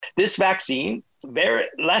this vaccine, very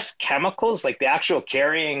less chemicals, like the actual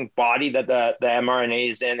carrying body that the mRNA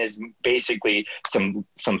is in is basically some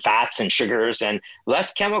fats and sugars and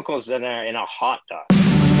less chemicals than are in a hot dog.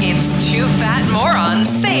 It's Two Fat Morons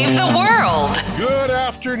Save the World. Good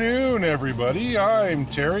afternoon, everybody. I'm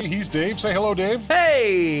Terry. He's Dave. Say hello, Dave.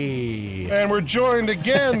 Hey! And we're joined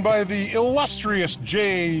again by the illustrious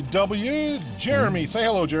JW, Jeremy. Say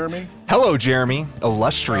hello, Jeremy. Hello, Jeremy.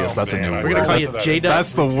 Illustrious. That's man, a new I word. We're going to call you That's J-Dub.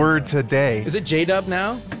 That's the word today. Is it J-Dub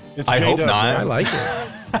now? It's I hope J-Dub, not. I man. like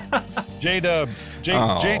it. J-Dub. Oh.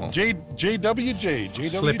 JWJ. JW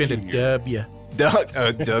Slip into Jr. W.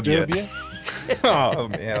 W. W. Oh,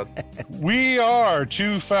 man. We are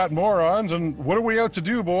Two Fat Morons, and what are we out to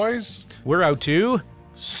do, boys? We're out to...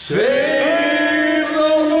 Save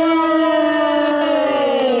the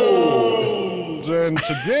world! And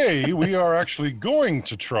today we are actually going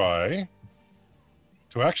to try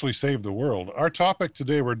to actually save the world. Our topic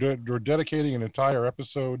today, we're dedicating an entire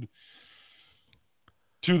episode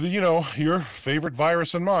to the, your favorite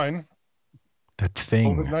virus and mine, That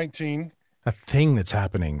thing. COVID-19. A thing that's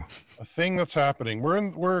happening. A thing that's happening.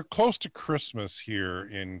 We're close to Christmas here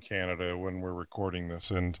in Canada when we're recording this,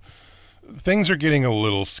 and things are getting a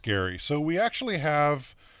little scary. So we actually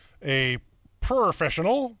have a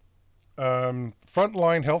professional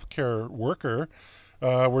frontline healthcare worker.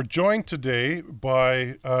 We're joined today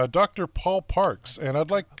by Dr. Paul Parks, and I'd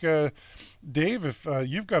like Dave, if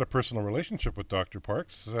you've got a personal relationship with Dr.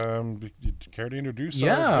 Parks, you'd care to introduce our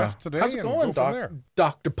guest today? How's it and going, go from there?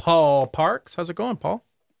 Dr. Paul Parks? How's it going, Paul?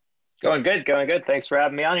 Going good. Thanks for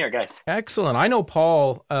having me on here, guys. Excellent. I know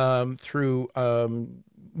Paul through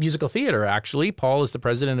musical theater, actually. Paul is the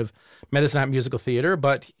president of Medicine Hat Musical Theater,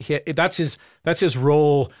 but that's his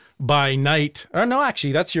role by night. Or no,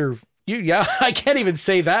 actually, that's you. Yeah, I can't even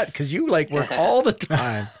say that because you work all the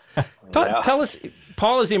time. Tell us,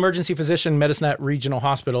 Paul is the emergency physician, Medicine Hat Regional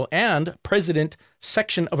Hospital, and president,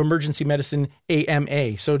 section of emergency medicine,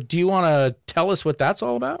 AMA. So do you want to tell us what that's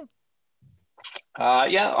all about? By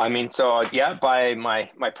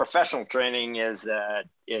my professional training is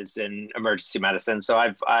in emergency medicine. So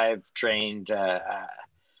I've trained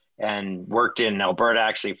and worked in Alberta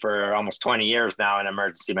actually for almost 20 years now in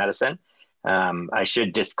emergency medicine. I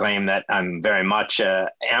should disclaim that I'm very much an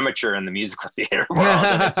amateur in the musical theater world.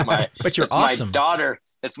 And it's my, but you're it's awesome.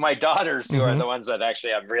 It's my daughters who are the ones that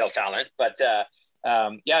actually have real talent. But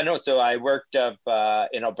so I worked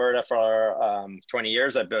in Alberta for 20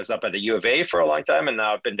 years. I was up at the U of A for a long time, and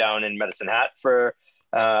now I've been down in Medicine Hat for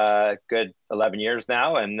good 11 years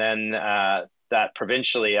now. And then that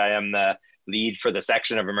provincially, I am the lead for the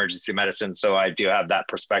section of emergency medicine. So I do have that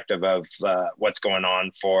perspective of what's going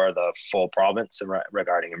on for the full province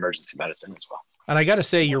regarding emergency medicine as well. And I got to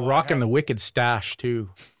say, you're rocking the wicked stash too.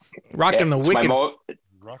 Rocking the It's wicked.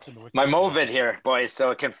 My Movid here, boys,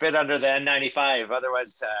 so it can fit under the N95.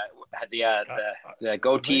 Otherwise, the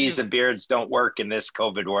goatees and beards don't work in this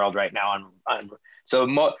COVID world right now. So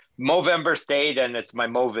Movember stayed, and it's my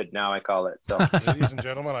Movid now, I call it. So, ladies and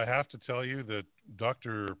gentlemen, I have to tell you that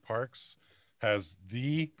Dr. Parks has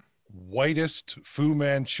the whitest Fu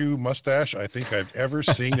Manchu mustache I think I've ever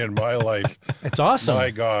seen in my life. It's awesome.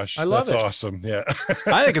 My gosh, I love that's it. awesome. Yeah,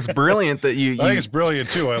 I think it's brilliant that you I think it's brilliant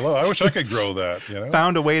too. I wish I could grow that.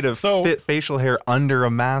 found a way to fit facial hair under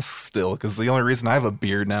a mask still, because the only reason I have a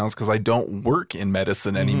beard now is because I don't work in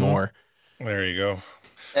medicine anymore. There you go.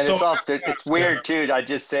 and So- it's weird too. I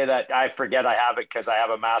just say that I forget I have it because I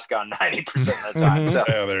have a mask on 90% of the time. So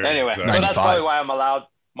Yeah, there- anyway, exactly. so that's 95. probably why I'm allowed.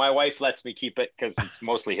 My wife lets me keep it because it's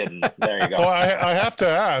mostly hidden. There you go. So I have to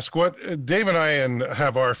ask, what Dave and I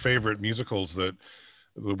have our favorite musicals that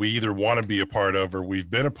we either want to be a part of or we've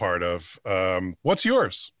been a part of. What's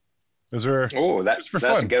yours? Is there? Oh, that's for a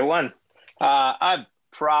fun. good one. I'd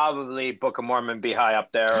probably Book of Mormon be high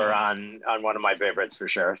up there on one of my favorites for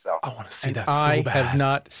sure. So I want to see that I so bad. have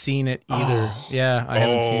not seen it either. Yeah, I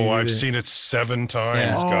haven't seen it. I've either. seen it 7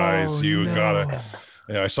 times, Yeah. guys. Oh, You no. gotta.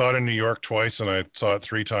 Yeah, I saw it in New York twice, and I saw it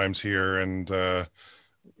 3 times here, and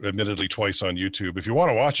admittedly twice on YouTube. If you want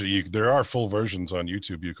to watch it, there are full versions on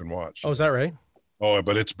YouTube you can watch. Oh, is that right? Oh,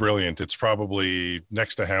 but it's brilliant. It's probably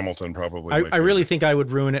next to Hamilton. Probably. I my really favorite. think I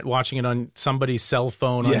would ruin it watching it on somebody's cell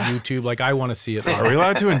phone on Yeah. YouTube. Like, I want to see it. Are we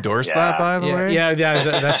allowed to endorse that, by the yeah, way?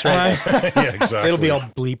 yeah, that's right. Yeah, exactly. It'll be all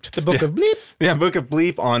bleeped. The Book of Bleep. Yeah, Book of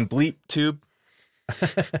Bleep on Bleep Tube.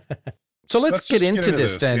 So let's get just into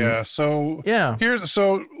this then. Yeah. So Yeah.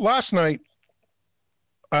 So last night,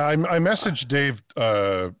 I messaged Dave,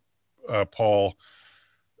 Paul.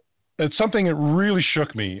 It's something that really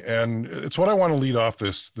shook me, and it's what I want to lead off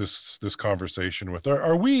this conversation with.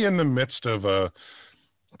 Are we in the midst of a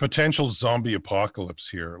potential zombie apocalypse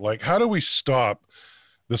here. Like, how do we stop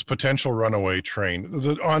this potential runaway train?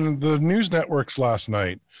 On the news networks last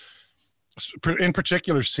night, in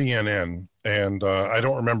particular CNN, and I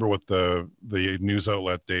don't remember what the news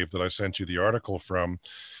outlet, Dave, that I sent you the article from,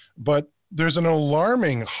 but there's an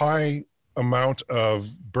alarming high amount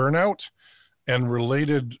of burnout and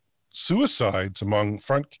related suicides among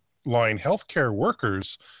frontline healthcare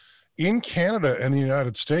workers in Canada and the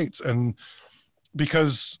United States. And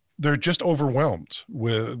because they're just overwhelmed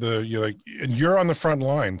with and you're on the front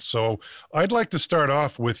line. So I'd like to start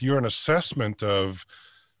off with your assessment of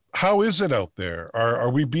how is it out there?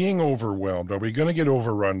 Are we being overwhelmed? Are we going to get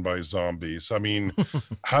overrun by zombies? I mean,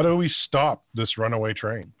 how do we stop this runaway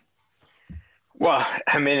train? Well,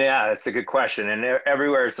 I mean, yeah, that's a good question. And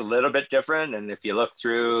everywhere is a little bit different. And if you look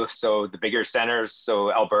through, so the bigger centers,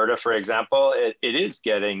 so Alberta, for example, it is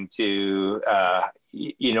getting to,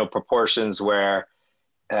 proportions where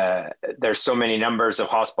there's so many numbers of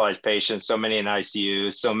hospitalized patients, so many in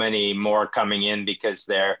ICU, so many more coming in because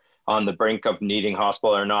they're on the brink of needing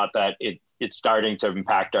hospital or not, that it's starting to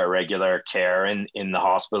impact our regular care in the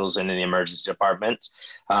hospitals and in the emergency departments.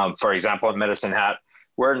 For example, at Medicine Hat,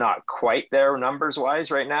 we're not quite there numbers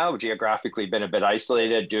wise right now. Geographically been a bit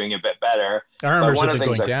isolated, doing a bit better. Our numbers have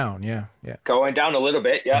been going down. Yeah. Going down a little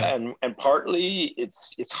bit. Yeah. And partly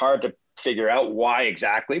it's hard to figure out why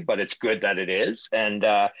exactly, but it's good that it is. And,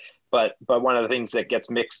 but one of the things that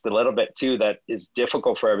gets mixed a little bit too, that is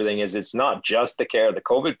difficult for everything, is it's not just the care of the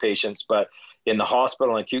COVID patients, but in the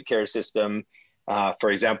hospital and acute care system.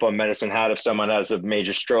 For example, in Medicine Hat, if someone has a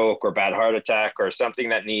major stroke or bad heart attack or something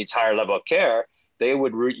that needs higher level of care, they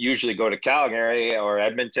would usually go to Calgary or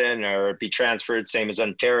Edmonton or be transferred, same as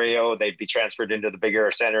Ontario. They'd be transferred into the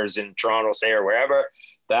bigger centers in Toronto, say, or wherever.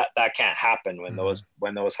 That can't happen when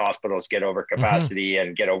those hospitals get over capacity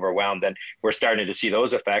and get overwhelmed. And we're starting to see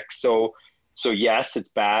those effects. So yes, it's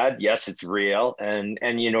bad. Yes, it's real. And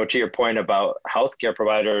to your point about healthcare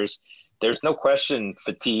providers, there's no question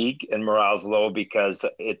fatigue and morale's low because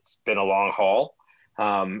it's been a long haul.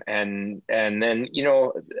 And then,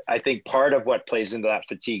 I think part of what plays into that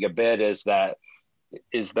fatigue a bit is that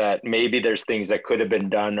maybe there's things that could have been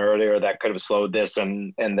done earlier that could have slowed this.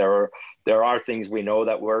 And there are things we know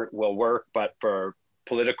that will work, but for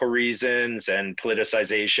political reasons and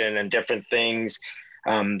politicization and different things,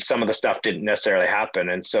 some of the stuff didn't necessarily happen.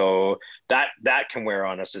 And so that can wear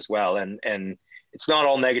on us as well. And it's not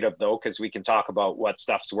all negative though, because we can talk about what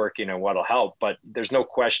stuff's working and what'll help, but there's no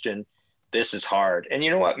question this is hard. And you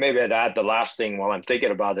know what, maybe I'd add the last thing while I'm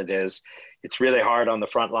thinking about it is it's really hard on the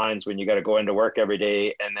front lines when you got to go into work every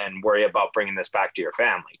day and then worry about bringing this back to your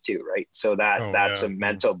family too, right? So that's a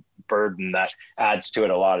mental burden that adds to it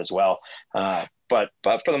a lot as well. But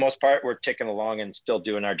for the most part, we're ticking along and still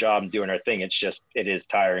doing our job and doing our thing. It's just, it is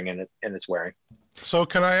tiring and it's wearing. So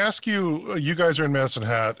can I ask you, you guys are in Medicine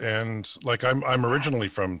Hat, and like I'm originally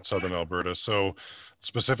from Southern Alberta, so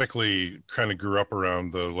specifically kind of grew up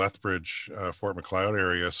around the Lethbridge, Fort Macleod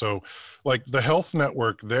area. So like the health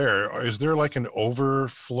network there, is there like an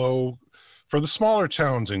overflow for the smaller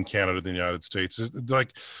towns in Canada, the United States? Is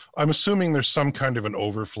like, I'm assuming there's some kind of an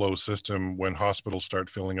overflow system when hospitals start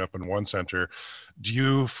filling up in one center. Do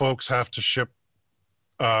you folks have to ship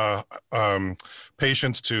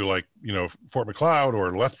patients to like, Fort Macleod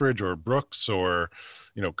or Lethbridge or Brooks or,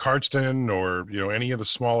 Cardston or, any of the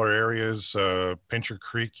smaller areas, Pincher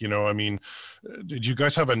Creek, did you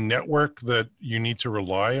guys have a network that you need to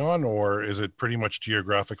rely on, or is it pretty much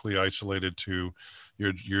geographically isolated to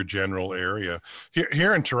your general area?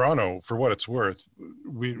 Here in Toronto, for what it's worth,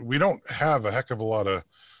 we don't have a heck of a lot of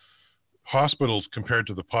hospitals compared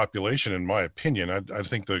to the population, in my opinion. I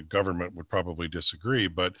think the government would probably disagree,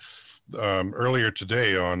 but earlier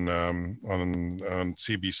today on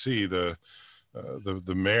CBC,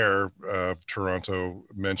 the mayor of Toronto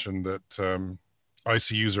mentioned that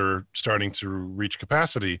ICUs are starting to reach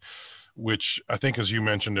capacity, which I think, as you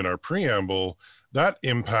mentioned in our preamble, that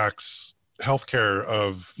impacts healthcare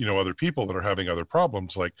of other people that are having other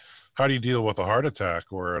problems. Like, how do you deal with a heart attack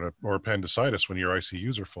or appendicitis when your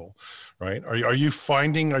ICUs are full, right? Are you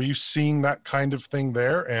seeing that kind of thing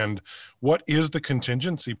there? And what is the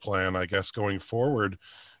contingency plan, I guess, going forward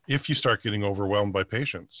if you start getting overwhelmed by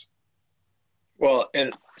patients? Well,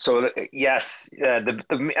 and so yes,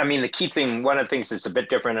 the key thing, one of the things that's a bit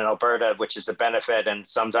different in Alberta, which is a benefit and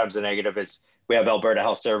sometimes a negative, is we have Alberta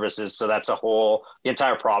Health Services. So that's the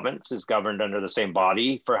entire province is governed under the same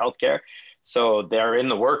body for healthcare. So they're in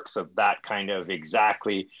the works of that kind of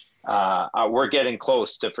exactly. We're getting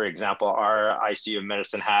close to, for example, our ICU in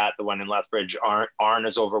Medicine Hat, the one in Lethbridge, aren't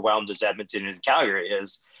as overwhelmed as Edmonton and Calgary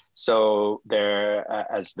is. So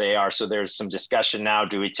as they are. So there's some discussion now.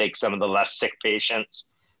 Do we take some of the less sick patients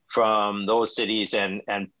from those cities and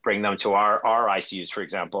bring them to our ICUs, for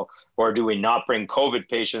example? Or do we not bring COVID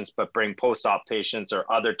patients, but bring post-op patients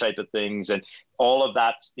or other type of things? And all of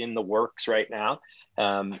that's in the works right now.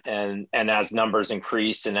 And as numbers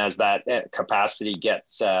increase and as that capacity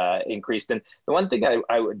gets increased. And the one thing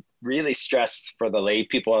I would really stress for the lay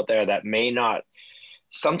people out there that may not,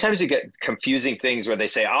 sometimes you get confusing things where they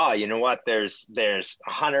say, you know what, there's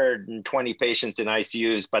 120 patients in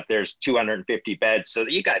ICUs, but there's 250 beds. So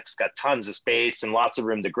you guys got tons of space and lots of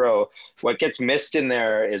room to grow. What gets missed in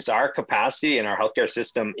there is our capacity in our healthcare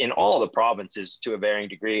system in all the provinces to a varying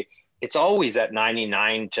degree. It's always at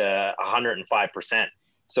 99 to 105%.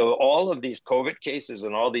 So all of these COVID cases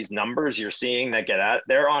and all these numbers you're seeing that get at,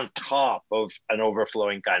 they're on top of an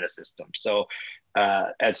overflowing kind of system. So,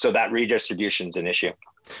 and so that redistribution is an issue.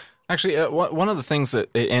 Actually, one of the things that,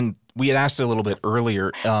 and we had asked a little bit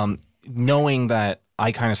earlier, knowing that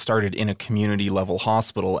I kind of started in a community level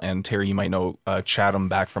hospital, and Terry, you might know Chatham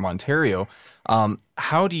back from Ontario.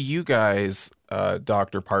 How do you guys,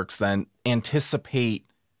 Dr. Parks, then anticipate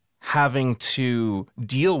having to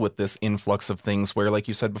deal with this influx of things where, like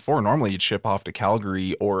you said before, normally you'd ship off to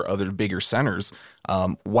Calgary or other bigger centers,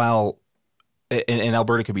 while in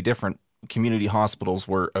Alberta could be different. Community hospitals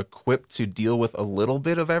were equipped to deal with a little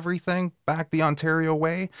bit of everything back the Ontario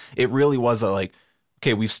way. It really was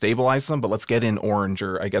okay, we've stabilized them, but let's get in Orange,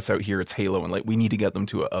 or I guess out here it's Halo, and we need to get them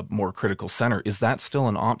to a more critical center. Is that still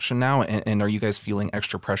an option now? And are you guys feeling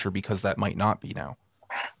extra pressure because that might not be now?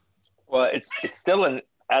 Well, it's still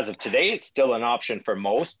as of today, it's still an option for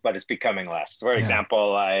most, but it's becoming less. For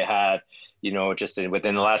example, I had, just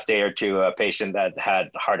within the last day or two, a patient that had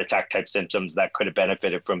heart attack type symptoms that could have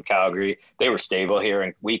benefited from Calgary. They were stable here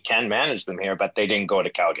and we can manage them here, but they didn't go to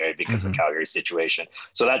Calgary because of Calgary's situation.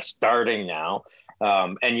 So that's starting now.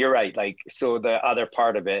 And you're right. So the other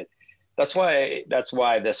part of it, that's why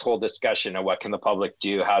this whole discussion of what can the public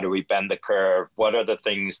do? How do we bend the curve? What are the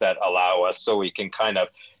things that allow us so we can kind of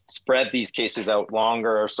spread these cases out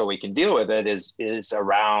longer so we can deal with it is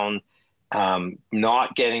around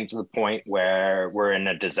not getting to the point where we're in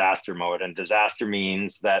a disaster mode. And disaster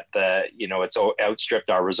means that it's outstripped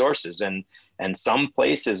our resources. And some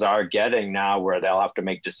places are getting now where they'll have to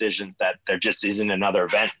make decisions that there just isn't another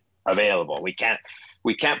vent available. We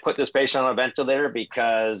can't put this patient on a ventilator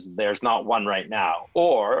because there's not one right now.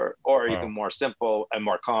 Or even more simple and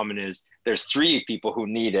more common is there's 3 people who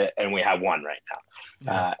need it and we have 1 right now.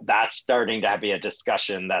 Yeah. That's starting to be a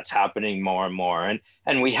discussion that's happening more and more.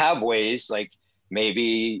 And we have ways, like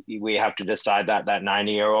maybe we have to decide that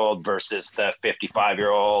 90-year-old versus the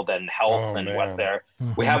 55-year-old and health what they're,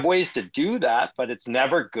 we have ways to do that, but it's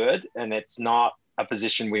never good. And it's not a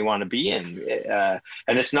position we want to be in.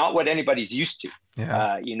 And it's not what anybody's used to.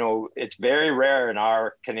 Yeah. It's very rare in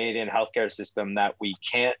our Canadian healthcare system that we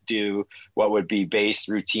can't do what would be base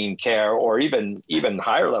routine care or even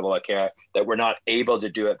higher level of care, that we're not able to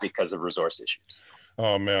do it because of resource issues.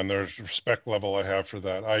 Oh man, there's respect level I have for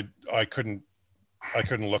that. I couldn't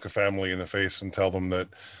look a family in the face and tell them that,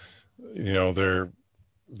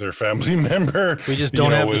 their family member we just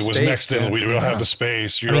don't have the was space, next in. We don't have the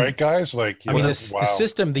space. You're right, guys. The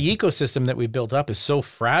system, the ecosystem that we built up is so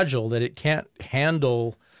fragile that it can't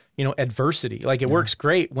handle adversity. Like it works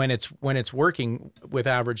great when it's working with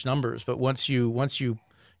average numbers, but once you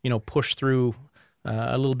push through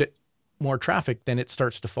a little bit more traffic, then it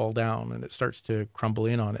starts to fall down and it starts to crumble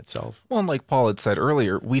in on itself. Well, and like Paul had said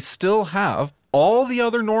earlier, we still have all the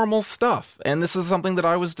other normal stuff. And this is something that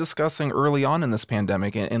I was discussing early on in this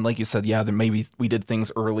pandemic. And like you said, there maybe we did things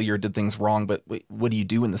early or did things wrong, but what do you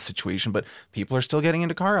do in this situation? But people are still getting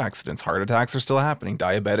into car accidents. Heart attacks are still happening.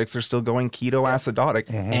 Diabetics are still going keto acidotic.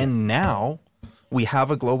 Mm-hmm. And now we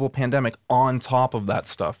have a global pandemic on top of that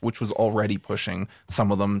stuff, which was already pushing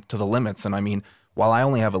some of them to the limits. And I mean, while I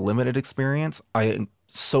only have a limited experience, I am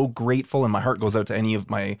so grateful, and my heart goes out to any of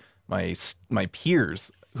my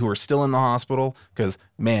peers who are still in the hospital, because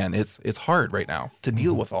man, it's hard right now to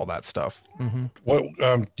deal with all that stuff. Mm-hmm. What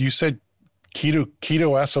you said,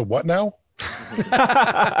 keto asa what now?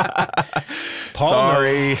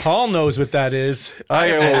 Paul knows what that is. I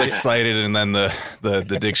get a little excited, and then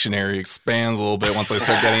the dictionary expands a little bit once I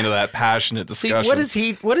start getting into that passionate discussion.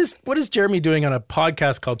 See, what is Jeremy doing on a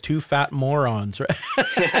podcast called Two Fat Morons, right?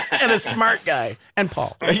 And a smart guy, and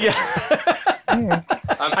Paul. Yeah.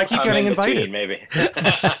 I keep getting invited. Maybe.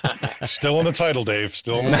 Still in the title, Dave.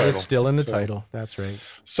 Still in the title. It's still in the title. That's right.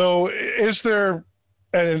 So is there,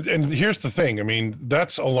 and here's the thing. I mean,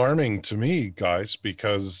 that's alarming to me, guys,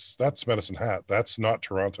 because that's Medicine Hat. That's not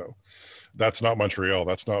Toronto. That's not Montreal.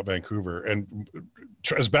 That's not Vancouver. And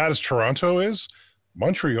as bad as Toronto is,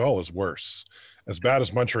 Montreal is worse. As bad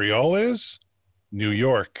as Montreal is, New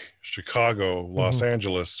York, Chicago, Los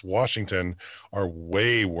Angeles, Washington are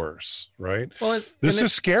way worse, right? Well, this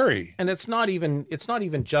is scary. And it's not even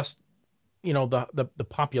just, the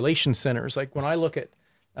population centers. Like when I look at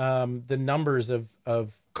the numbers of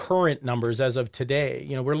current numbers as of today,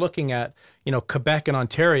 we're looking at, Quebec and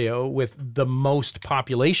Ontario with the most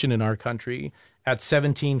population in our country at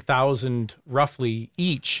 17,000 roughly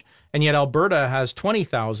each. And yet Alberta has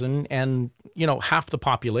 20,000 and, half the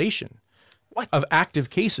population of active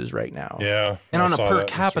cases right now. Yeah. And on a per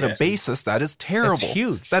capita basis, that is terrible. It's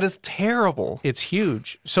huge. That is terrible. It's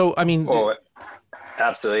huge. So, I mean... Oh,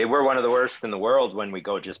 absolutely. We're one of the worst in the world when we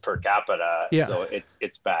go just per capita. Yeah. So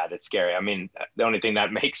it's bad. It's scary. I mean, the only thing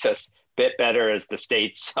that makes us a bit better is the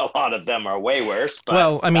States. A lot of them are way worse. But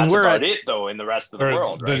well, I mean, that's we're about it, though, in the rest of the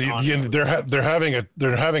world. Right? They're having a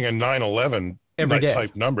 9/11 every day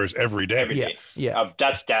type numbers every day. Yeah.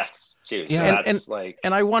 That's deaths too. So Yeah, that's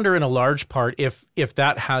and I wonder in a large part if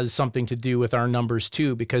that has something to do with our numbers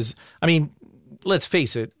too, because I mean, let's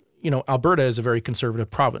face it, Alberta is a very conservative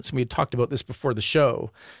province. We had talked about this before the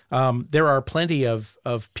show. There are plenty of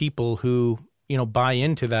people who buy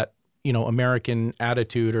into that American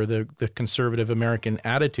attitude or the conservative American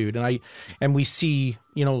attitude, and we see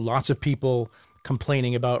lots of people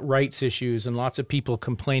complaining about rights issues and lots of people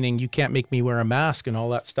complaining you can't make me wear a mask and all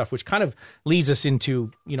that stuff, which kind of leads us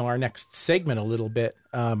into our next segment a little bit,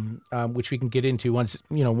 which we can get into once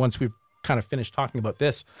we've kind of finished talking about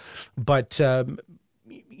this. But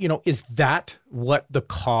is that what the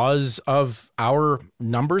cause of our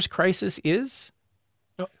numbers crisis is?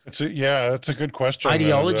 That's a good question.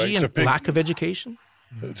 Ideology and lack of education.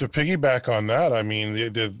 To piggyback on that, I mean,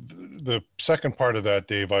 the second part of that,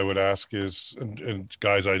 Dave, I would ask is, and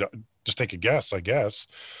guys, I just take a guess, I guess.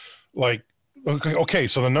 Like, okay,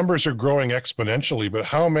 so the numbers are growing exponentially, but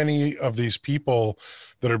how many of these people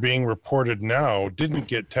that are being reported now didn't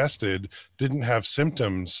get tested, didn't have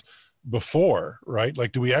symptoms before, right?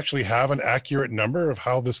 Like, do we actually have an accurate number of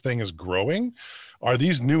how this thing is growing? Are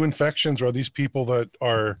these new infections, or are these people that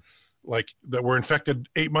are that were infected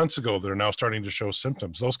 8 months ago that are now starting to show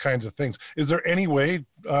symptoms, those kinds of things? Is there any way,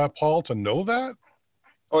 Paul, to know that?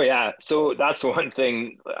 Oh yeah. So that's one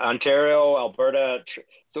thing, Ontario, Alberta.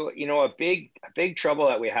 So, a big trouble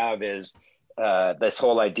that we have is this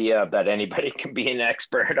whole idea that anybody can be an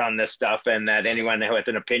expert on this stuff, and that anyone with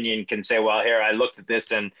an opinion can say, well, here, I looked at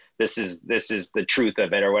this and this is the truth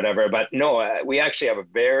of it or whatever. But no, we actually have a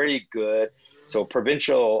very good, so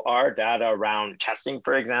our data around testing,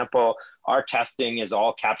 for example, our testing is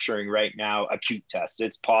all capturing right now acute tests.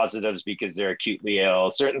 It's positives because they're acutely ill,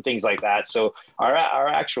 certain things like that. So our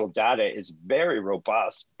actual data is very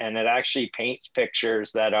robust, and it actually paints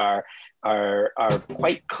pictures that are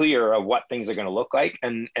quite clear of what things are going to look like.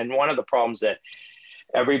 And one of the problems that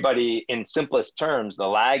everybody, in simplest terms, the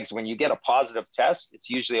lags, when you get a positive test, it's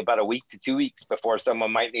usually about a week to 2 weeks before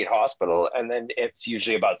someone might need hospital. And then it's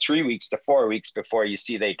usually about 3 weeks to 4 weeks before you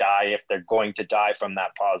see they die, if they're going to die from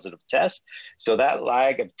that positive test. So that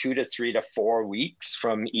lag of 2 to 3 to 4 weeks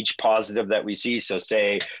from each positive that we see, so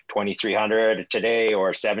say 2,300 today or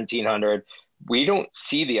 1,700, we don't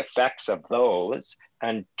see the effects of those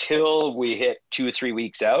until we hit 2 or 3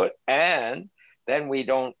 weeks out. And then we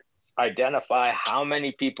don't identify how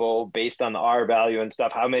many people, based on the R value and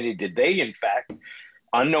stuff, how many did they infect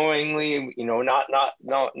unknowingly.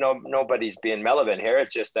 Nobody's being relevant here.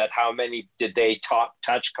 It's just that how many did they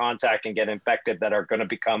touch, contact, and get infected that are going to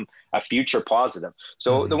become a future positive.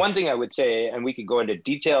 So the one thing I would say, and we could go into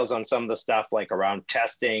details on some of the stuff like around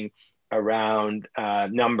testing, around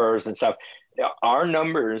numbers and stuff. Our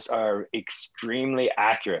numbers are extremely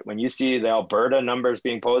accurate. When you see the Alberta numbers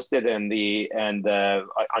being posted and the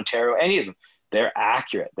Ontario, any of them, they're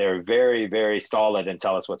accurate. They're very, very solid and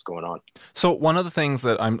tell us what's going on. So one of the things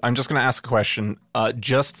that I'm just going to ask a question,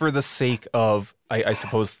 just for the sake of, I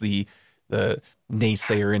suppose, the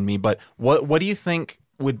naysayer in me, but what do you think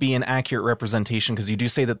would be an accurate representation? Because you do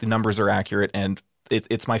say that the numbers are accurate, and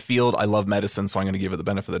it's my field. I love medicine, so I'm going to give it the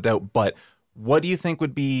benefit of the doubt. But what do you think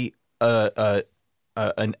would be a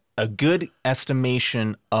good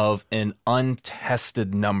estimation of an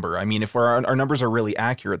untested number? I mean, if our numbers are really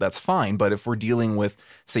accurate, that's fine. But if we're dealing with,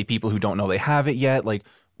 say, people who don't know they have it yet, like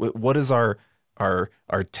what is our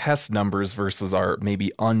test numbers versus our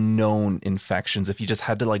maybe unknown infections? If you just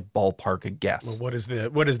had to like ballpark a guess, well,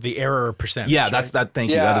 what is the error percentage? Yeah, that's that. Thank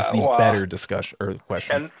you. That is the better discussion or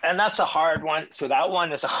question. And that's a hard one. So that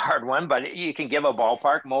one is a hard one, but you can give a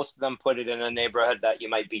ballpark. Most of them put it in a neighborhood that you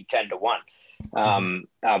might be 10 to 1.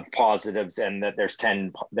 positives, and that there's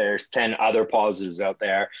 10 other positives out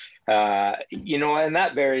there. And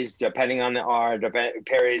that varies depending on the R.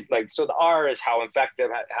 Varies, so the R is how effective,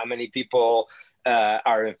 how many people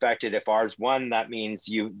are infected. If R's 1, that means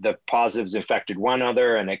the positives infected one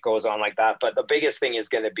other, and it goes on like that. But the biggest thing is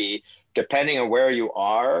going to be, depending on where you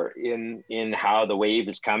are in how the wave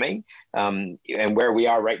is coming, and where we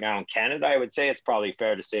are right now in Canada, I would say it's probably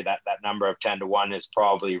fair to say that that number of 10 to 1 is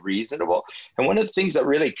probably reasonable. And one of the things that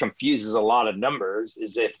really confuses a lot of numbers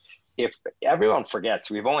is if everyone forgets,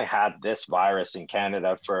 we've only had this virus in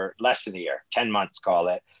Canada for less than a year, 10 months, call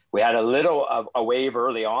it. We had a little of a wave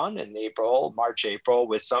early on in March, April,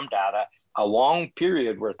 with some data, a long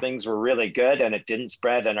period where things were really good and it didn't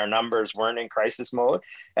spread and our numbers weren't in crisis mode.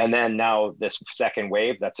 And then now this second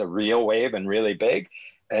wave, that's a real wave and really big.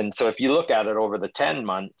 And so if you look at it over the 10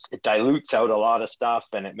 months, it dilutes out a lot of stuff,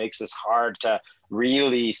 and it makes this hard to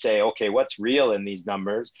really say, okay, what's real in these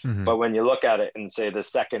numbers? Mm-hmm. But when you look at it and say the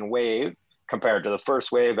second wave compared to the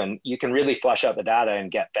first wave, and you can really flush out the data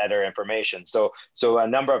and get better information. So a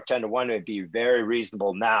number of 10 to 1 would be very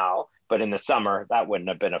reasonable now, but in the summer, that wouldn't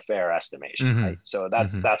have been a fair estimation, mm-hmm. right? So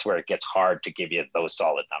that's where it gets hard to give you those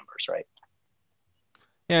solid numbers, right?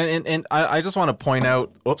 Yeah, and I just want to point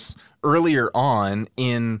out, earlier on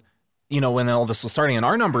in, when all this was starting and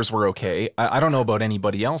our numbers were okay, I don't know about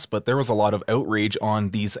anybody else, but there was a lot of outrage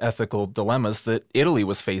on these ethical dilemmas that Italy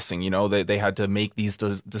was facing. They had to make these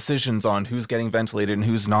decisions on who's getting ventilated and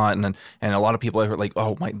who's not. And a lot of people are like,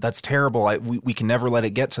 oh, that's terrible. We can never let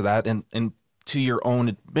it get to that. And to your own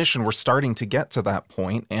admission, we're starting to get to that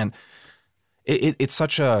point. And it's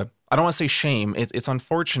such a, I don't want to say shame. It's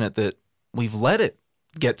unfortunate that we've let it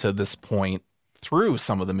get to this point through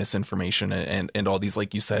some of the misinformation and all these,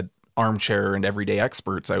 like you said, armchair and everyday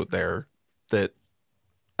experts out there that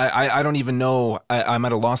I don't even know. I'm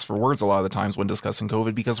at a loss for words a lot of the times when discussing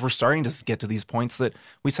COVID, because we're starting to get to these points that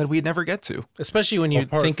we said we'd never get to. Especially when you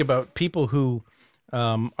think about people who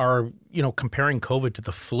are, comparing COVID to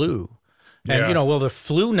the flu. And, the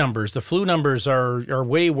flu numbers are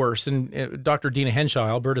way worse. And Dr. Dina Henshaw,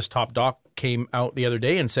 Alberta's top doc, came out the other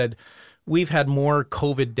day and said, we've had more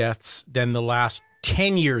COVID deaths than the last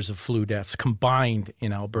 10 years of flu deaths combined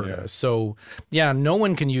in Alberta. Yeah. So, no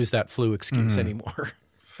one can use that flu excuse anymore.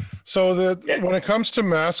 So when it comes to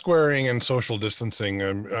mask wearing and social distancing,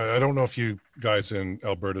 I don't know if you guys in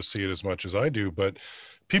Alberta see it as much as I do, but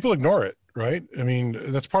people ignore it, right? I mean,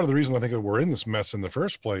 that's part of the reason I think that we're in this mess in the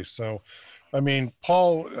first place. So, I mean,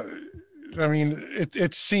 Paul,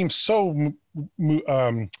 it seems so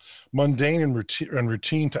mundane and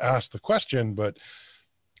routine to ask the question, but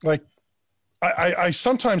I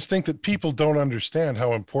sometimes think that people don't understand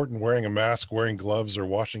how important wearing a mask, wearing gloves, or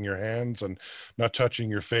washing your hands and not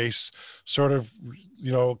touching your face sort of,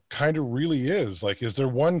 kind of really is. Is there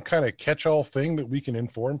one kind of catch-all thing that we can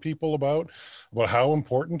inform people about how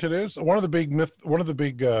important it is? One of the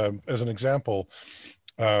big as an example,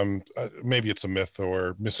 maybe it's a myth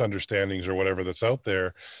or misunderstandings or whatever that's out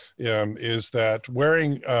there, is that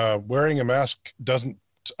wearing a mask doesn't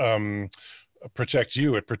protect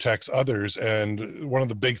you, it protects others. And one of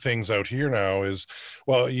the big things out here now is,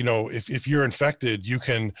 if you're infected, you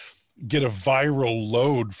can get a viral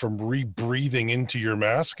load from rebreathing into your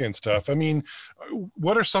mask and stuff. I mean,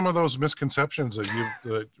 what are some of those misconceptions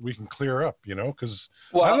that we can clear up, because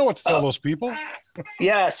I don't know what to tell those people.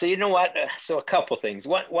 Yeah. So you know what? So a couple things.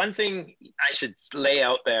 One thing I should lay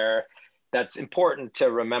out there that's important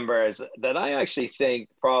to remember is that I actually think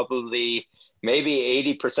probably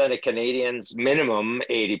maybe 80% of Canadians, minimum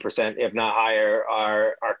 80%, if not higher,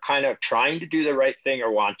 are kind of trying to do the right thing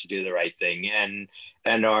or want to do the right thing, and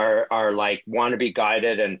are want to be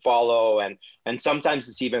guided and follow. And sometimes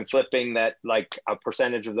it's even flipping that, a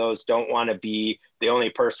percentage of those don't want to be the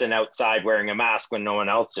only person outside wearing a mask when no one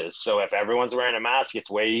else is. So if everyone's wearing a mask,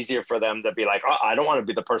 it's way easier for them to be like, oh, I don't want to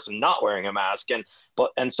be the person not wearing a mask,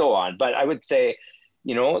 and so on. But I would say,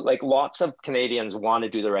 lots of Canadians want to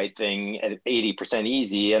do the right thing at 80%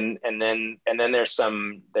 easy. And then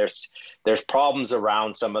there's problems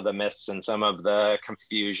around some of the myths and some of the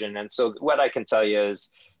confusion. And so what I can tell you is,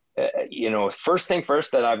 first thing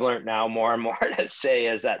first that I've learned now more and more to say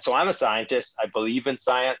is that, so I'm a scientist. I believe in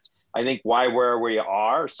science. I think where we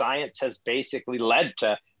are, science has basically led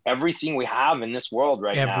to everything we have in this world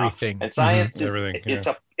right now. Everything. And science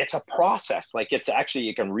it's a process. Like it's actually,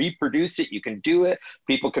 you can reproduce it, you can do it.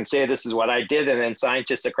 People can say, this is what I did. And then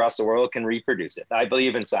scientists across the world can reproduce it. I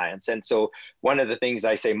believe in science. And so one of the things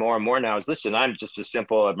I say more and more now is, listen, I'm just a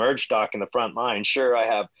simple emerge doc in the front line. Sure, I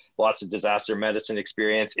have lots of disaster medicine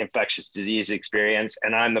experience, infectious disease experience,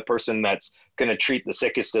 and I'm the person that's going to treat the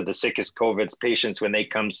sickest of the sickest COVID patients when they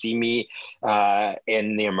come see me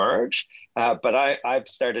in the emerge. But I've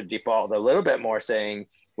started to default a little bit more saying,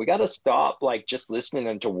 we got to stop like just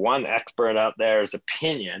listening to one expert out there's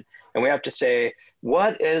opinion. And we have to say,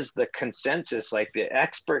 what is the consensus, like the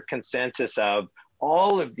expert consensus of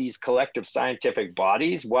all of these collective scientific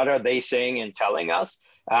bodies? What are they saying and telling us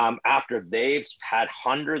after they've had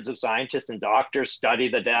hundreds of scientists and doctors study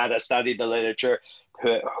the data, study the literature,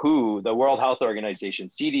 WHO, the World Health Organization,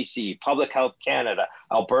 CDC, Public Health Canada,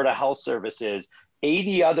 Alberta Health Services,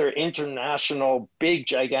 80 other international big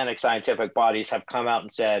gigantic scientific bodies have come out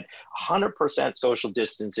and said 100% social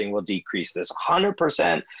distancing will decrease this,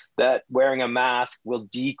 100% that wearing a mask will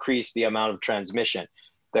decrease the amount of transmission.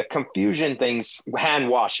 The confusion things, hand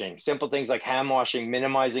washing, simple things like hand washing,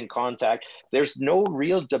 minimizing contact, there's no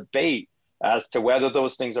real debate as to whether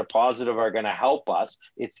those things are positive or going to help us.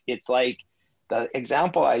 It's like, the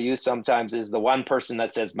example I use sometimes is the one person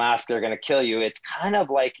that says masks are going to kill you. It's kind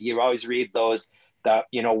of like you always read those, that,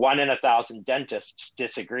 1 in 1,000 dentists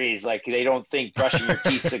disagrees. Like they don't think brushing your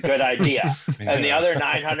teeth is a good idea. Yeah. And the other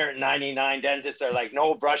 999 dentists are like,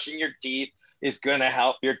 no, brushing your teeth is going to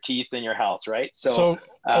help your teeth and your health, right? So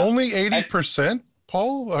only 80%,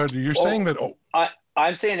 Paul? Or you're saying that?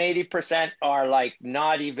 I'm saying 80% are like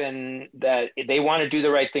not even that they want to do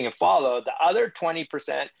the right thing and follow. The other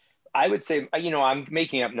 20%, I would say, I'm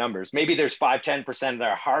making up numbers. Maybe there's 5-10% that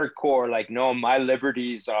are hardcore, like, no, my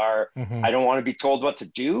liberties are, I don't want to be told what to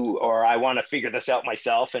do, or I want to figure this out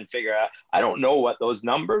myself and figure out, I don't know what those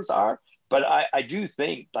numbers are. But I do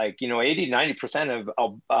think 80-90%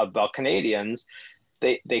 of Canadians,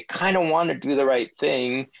 they kind of want to do the right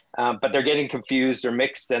thing, but they're getting confused or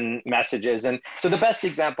mixed in messages. And so the best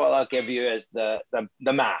example I'll give you is the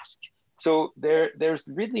mask. So there's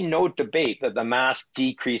really no debate that the mask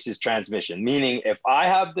decreases transmission, meaning if I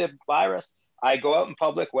have the virus, I go out in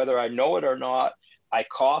public, whether I know it or not, I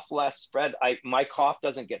cough less, my cough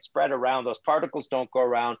doesn't get spread around, those particles don't go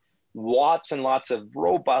around. Lots and lots of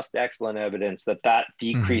robust, excellent evidence that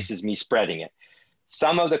decreases me spreading it.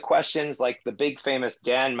 Some of the questions, like the big famous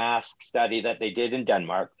Dan mask study that they did in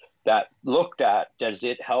Denmark, that looked at, does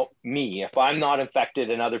it help me if I'm not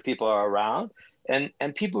infected and other people are around?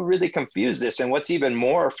 And people really confuse this. And what's even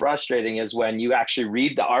more frustrating is when you actually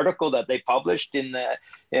read the article that they published in the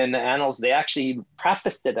annals, they actually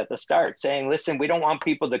prefaced it at the start saying, listen, we don't want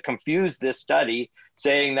people to confuse this study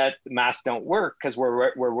saying that masks don't work because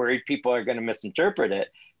we're worried people are going to misinterpret it.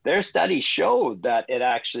 Their study showed that it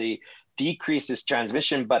actually decreases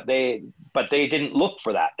transmission, but they didn't look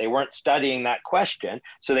for that. They weren't studying that question.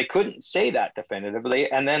 So they couldn't say that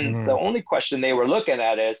definitively. And then the only question they were looking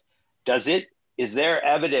at is there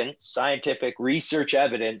evidence, scientific research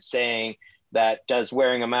evidence saying that does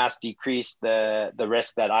wearing a mask decrease the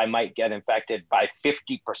risk that I might get infected by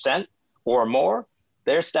 50% or more?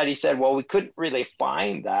 Their study said, well, we couldn't really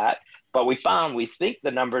find that, but we think the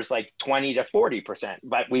number's like 20 to 40%,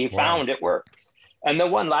 but we found it works. And the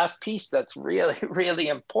one last piece that's really, really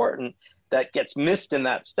important that gets missed in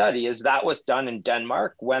that study is that was done in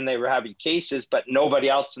Denmark when they were having cases, but nobody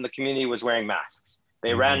else in the community was wearing masks.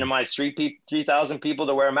 They randomized 3,000 people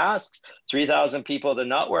to wear masks, 3,000 people to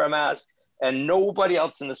not wear a mask, and nobody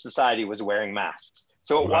else in the society was wearing masks.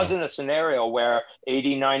 So it wasn't a scenario where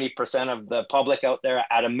 80-90% of the public out there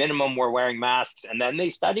at a minimum were wearing masks, and then they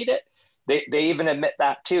studied it. They even admit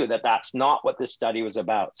that too, that's not what this study was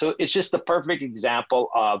about. So it's just the perfect example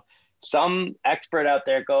of some expert out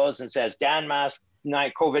there goes and says, Dan mask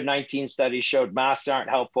COVID-19 studies showed masks aren't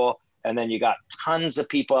helpful. And then you got tons of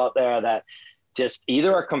people out there that just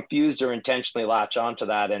either are confused or intentionally latch onto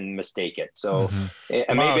that and mistake it. So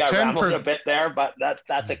and maybe I rambled a bit there, but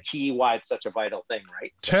that's a key why it's such a vital thing,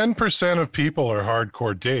 right? 10% of people are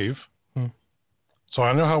hardcore, Dave. So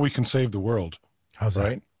I know how we can save the world. How's that?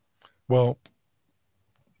 Right? Well,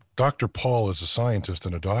 Dr. Paul is a scientist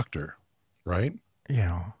and a doctor, right?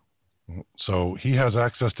 Yeah. So he has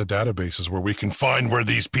access to databases where we can find where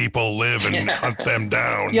these people live and hunt them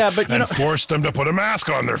down. Yeah, but force them to put a mask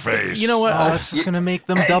on their face. You know what? That's just going to make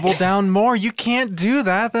them double down more. You can't do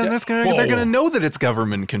that. They're going to know that it's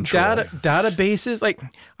government control. Databases, like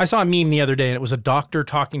I saw a meme the other day, and it was a doctor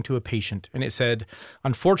talking to a patient, and it said,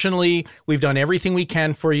 "Unfortunately, we've done everything we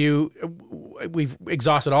can for you. We've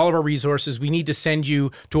exhausted all of our resources. We need to send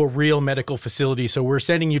you to a real medical facility, so we're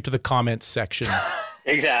sending you to the comments section."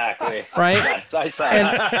 Exactly. Right? Yes, I saw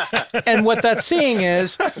that. And what that's saying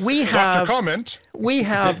is we have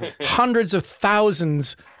hundreds of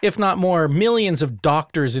thousands, if not more, millions of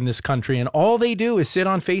doctors in this country, and all they do is sit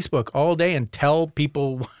on Facebook all day and tell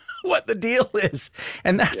people what the deal is.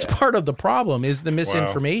 And that's part of the problem, is the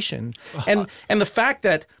misinformation. Wow. And the fact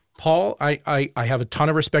that, Paul, I have a ton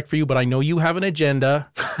of respect for you, but I know you have an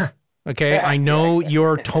agenda. Okay, I know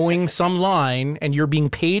you're towing some line and you're being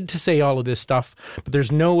paid to say all of this stuff, but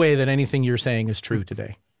there's no way that anything you're saying is true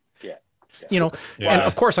today. And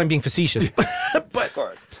of course I'm being facetious, but of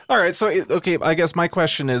course. All right. So, okay, I guess my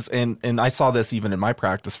question is, and I saw this even in my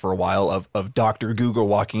practice for a while, of Dr. Google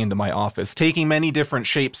walking into my office, taking many different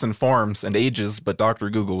shapes and forms and ages, but Dr.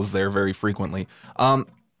 Google was there very frequently.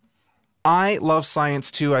 I love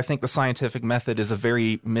science too. I think the scientific method is a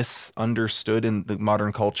very misunderstood in the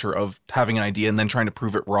modern culture of having an idea and then trying to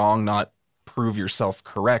prove it wrong, not prove yourself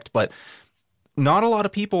correct. But not a lot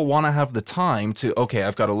of people want to have the time to, okay,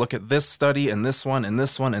 I've got to look at this study and this one and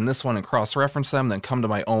this one and this one and cross-reference them, then come to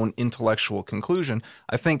my own intellectual conclusion.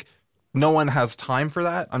 I think no one has time for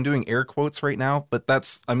that. I'm doing air quotes right now, but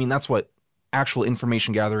that's what actual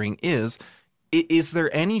information gathering is. Is there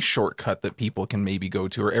any shortcut that people can maybe go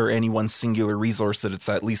to, or any one singular resource that it's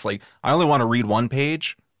at least like, I only want to read one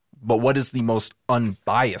page, but what is the most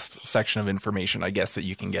unbiased section of information, I guess, that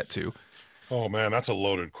you can get to? Oh man, that's a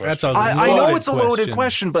loaded question. I know it's a loaded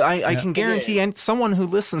question, but I can guarantee, and someone who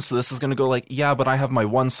listens to this is going to go like, yeah, but I have my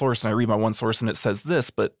one source and I read my one source and it says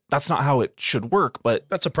this, but that's not how it should work. But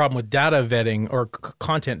that's a problem with data vetting or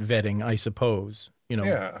content vetting, I suppose.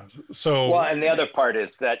 Yeah. So well, and the other part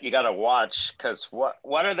is that you got to watch, because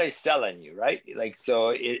what are they selling you, right? Like,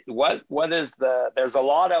 so what is there's a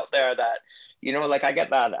lot out there that, like I get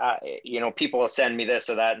that, people will send me this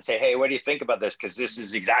or that and say, hey, what do you think about this? Because this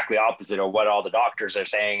is exactly opposite of what all the doctors are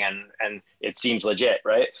saying, and it seems legit,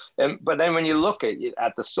 right? But then when you look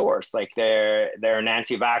at the source, like they're an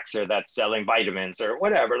anti-vaxxer that's selling vitamins or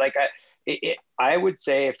whatever, like I would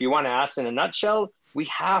say, if you want to ask in a nutshell, we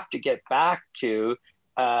have to get back to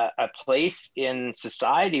a place in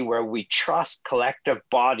society where we trust collective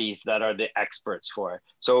bodies that are the experts for it.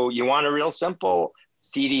 So you want a real simple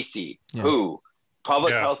CDC, WHO,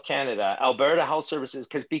 Public Health Canada, Alberta Health Services,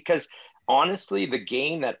 because honestly, the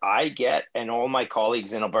gain that I get and all my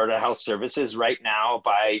colleagues in Alberta Health Services right now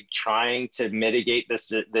by trying to mitigate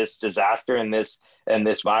this disaster and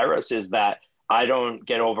this virus is that I don't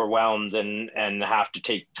get overwhelmed and have to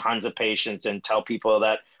take tons of patients and tell people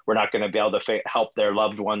that we're not going to be able to help their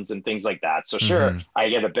loved ones and things like that. So sure, I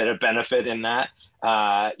get a bit of benefit in that,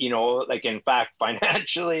 like in fact,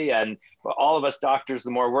 financially, and all of us doctors,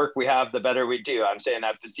 the more work we have, the better we do. I'm saying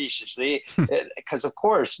that facetiously, because of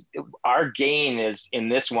course our gain is in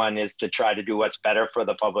this one is to try to do what's better for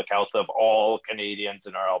the public health of all Canadians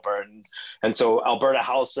and our Albertans. And so Alberta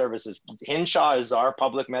Health Services, Hinshaw is our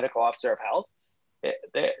public medical officer of health.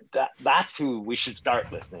 That's who we should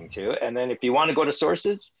start listening to. And then if you want to go to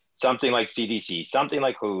sources, something like CDC, something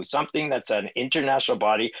like WHO, something that's an international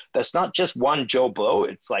body that's not just one Joe Blow.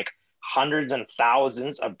 It's like hundreds and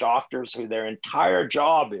thousands of doctors who their entire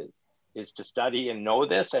job is to study and know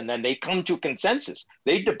this, and then they come to a consensus.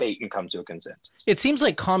 They debate and come to a consensus. It seems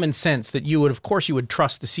like common sense that you would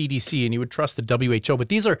trust the CDC and you would trust the WHO, but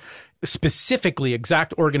these are specifically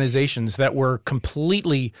exact organizations that were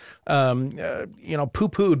completely,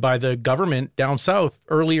 poo-pooed by the government down south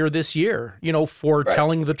earlier this year, for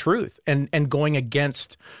telling the truth and going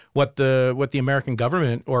against what the American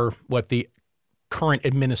government or what the current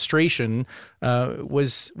administration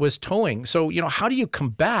was towing. So, how do you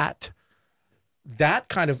combat that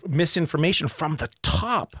kind of misinformation from the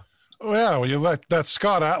top? Oh, yeah, well, you let that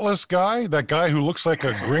Scott Atlas guy, that guy who looks like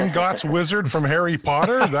a Gringotts wizard from Harry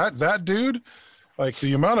Potter, that dude, like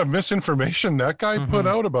the amount of misinformation that guy put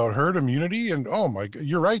out about herd immunity, and oh my,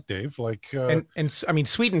 you're right, Dave. Like, and I mean,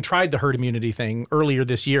 Sweden tried the herd immunity thing earlier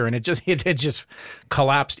this year, and it just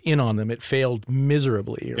collapsed in on them. It failed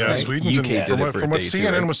miserably. Yeah, right? Sweden's from what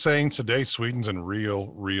CNN right? was saying today, Sweden's in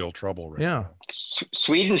real trouble right now.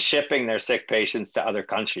 Sweden's shipping their sick patients to other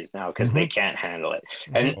countries now because they can't handle it.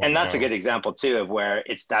 And that's a good example too of where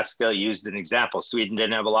that's still used an example. Sweden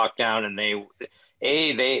didn't have a lockdown, and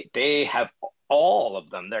they have all of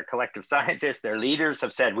them, their collective scientists, their leaders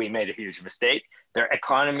have said we made a huge mistake. Their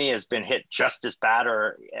economy has been hit just as bad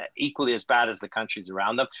or equally as bad as the countries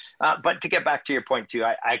around them. But to get back to your point too,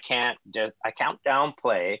 I can't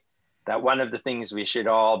downplay that one of the things we should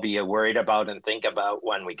all be worried about and think about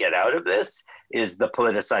when we get out of this is the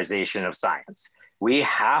politicization of science. We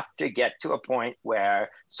have to get to a point where,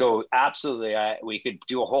 so absolutely, we could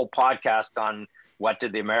do a whole podcast on what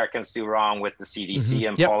did the Americans do wrong with the CDC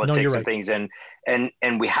and Yep. No, politics you're and right. things.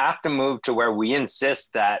 And we have to move to where we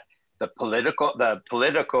insist that the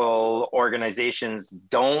political organizations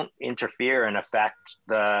don't interfere and affect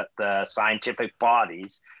the scientific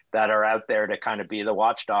bodies that are out there to kind of be the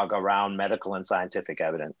watchdog around medical and scientific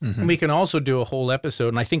evidence. And we can also do a whole episode,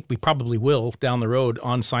 and I think we probably will down the road,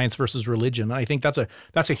 on science versus religion. I think that's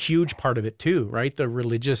a huge part of it too, right? The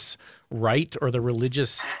religious right or the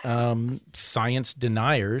religious science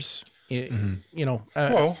deniers. You know,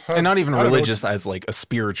 and not even religious as like a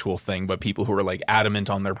spiritual thing, but people who are like adamant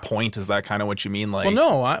on their point. Is that kind of what you mean? Like,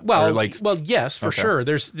 yes, for sure.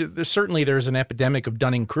 There's certainly an epidemic of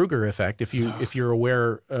Dunning-Kruger effect. If you're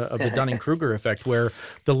aware of the Dunning-Kruger effect, where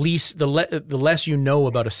the less you know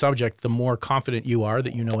about a subject, the more confident you are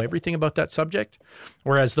that you know everything about that subject.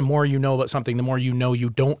 Whereas the more you know about something, the more you know you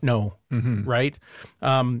don't know, right?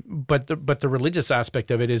 But the religious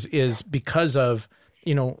aspect of it is because of,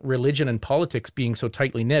 you know, religion and politics being so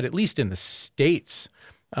tightly knit, at least in the States,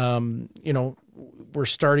 you know, we're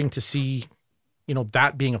starting to see, you know,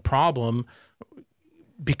 that being a problem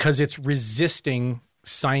because it's resisting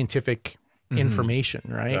scientific information,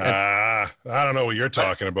 right? I don't know what you're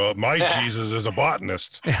talking about. My Jesus is a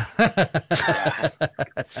botanist. And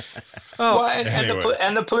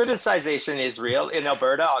the politicization is real. In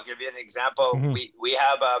Alberta, I'll give you an example. We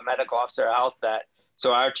have a medical officer of health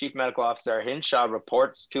so our chief medical officer, Hinshaw,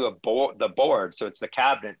 reports to the board. So it's the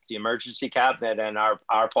cabinet, the emergency cabinet, and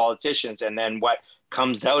our politicians. And then what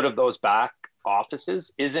comes out of those back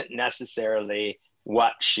offices isn't necessarily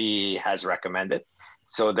what she has recommended.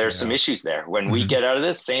 So there's some issues there. When we get out of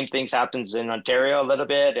this, same things happens in Ontario a little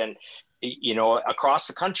bit. And, you know, across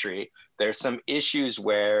the country, there's some issues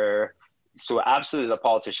where, so absolutely the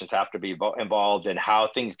politicians have to be involved in how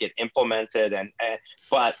things get implemented,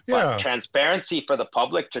 but transparency for the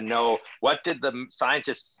public to know what did the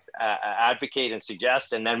scientists advocate and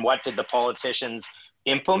suggest, and then what did the politicians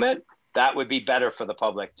implement. That would be better for the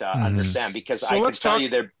public to understand, because I can tell you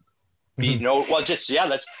there be no, well, I just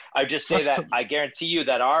say that I guarantee you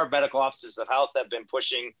that our medical officers of health have been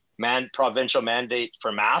pushing provincial mandate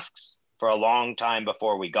for masks for a long time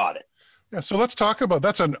before we got it. Yeah, so let's talk about,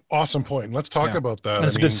 that's an awesome point. Let's talk about that.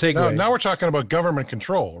 That's a good segue. Now we're talking about government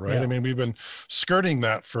control, right? Yeah. I mean, we've been skirting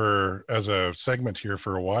that as a segment here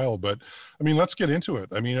for a while, but I mean, let's get into it.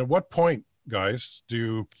 I mean, at what point, guys,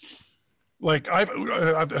 I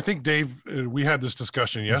think, Dave, we had this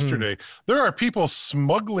discussion yesterday. There are people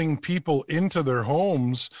smuggling people into their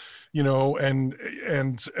homes, you know, and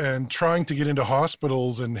trying to get into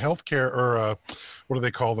hospitals and healthcare, or what do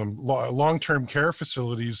they call them? Long-term care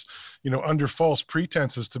facilities, you know, under false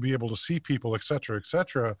pretenses to be able to see people, et cetera, et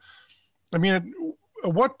cetera. I mean, at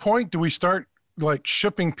what point do we start like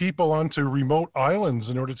shipping people onto remote islands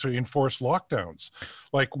in order to enforce lockdowns?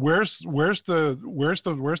 Like, where's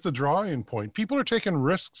the draw-in point? People are taking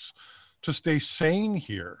risks to stay sane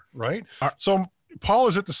here, right? So, Paul,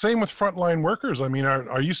 is it the same with frontline workers? I mean,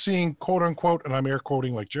 are you seeing, quote unquote, and I'm air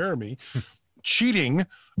quoting like Jeremy, cheating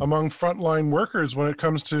among frontline workers when it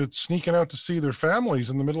comes to sneaking out to see their families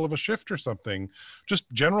in the middle of a shift or something? Just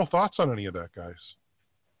general thoughts on any of that, guys.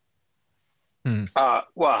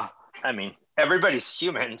 Well, I mean, everybody's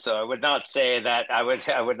human, so I would not say that. I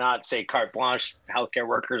would not say carte blanche. Healthcare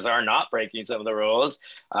workers are not breaking some of the rules.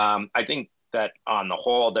 I think that on the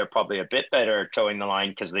whole, they're probably a bit better at towing the line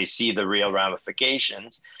because they see the real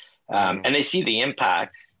ramifications, and they see the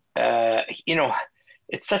impact. You know,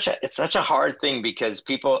 it's such a hard thing because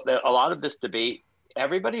a lot of this debate,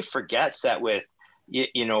 everybody forgets that with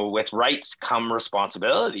rights come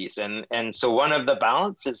responsibilities, and so one of the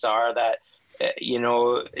balances are that. You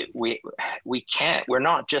know, we're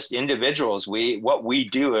not just individuals. What we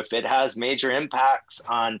do, if it has major impacts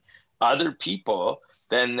on other people,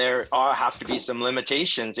 then there have to be some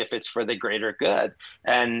limitations if it's for the greater good.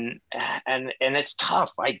 And it's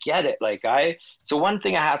tough. I get it. So one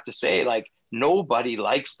thing I have to say, like, nobody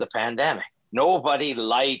likes the pandemic. Nobody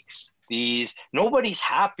likes nobody's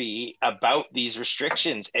happy about these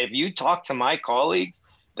restrictions. If you talk to my colleagues,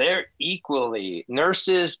 they're equally,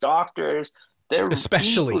 nurses, doctors, they're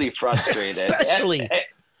equally frustrated.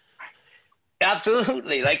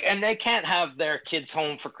 Absolutely. And they can't have their kids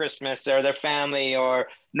home for Christmas or their family, or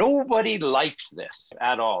nobody likes this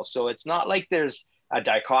at all. So it's not like there's a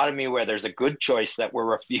dichotomy where there's a good choice that we're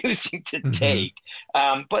refusing to take.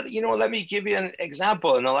 But, you know, let me give you an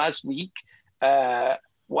example. In the last week,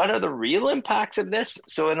 what are the real impacts of this?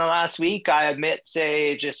 So in the last week, I admit,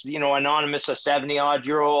 say, just, you know, anonymous, a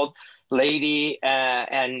 70-odd-year-old lady,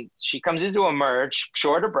 and she comes into a merge,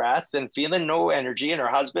 short of breath and feeling no energy, and her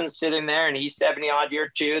husband's sitting there, and he's 70 odd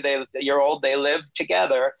year old. They live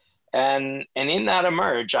together, and in that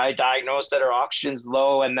emerge, I diagnosed that her oxygen's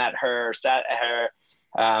low and that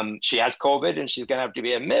she has COVID and she's going to have to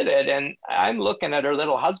be admitted. And I'm looking at her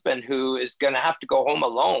little husband who is going to have to go home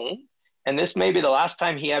alone, and this may be the last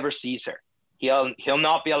time he ever sees her. He'll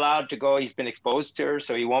not be allowed to go. He's been exposed to her,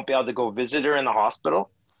 so he won't be able to go visit her in the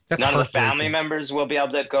hospital. None of the family members will be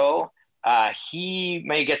able to go. He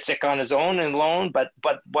may get sick on his own and alone, but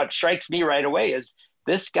what strikes me right away is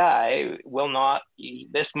this guy will not.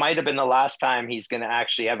 This might have been the last time he's going to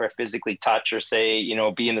actually ever physically touch or say,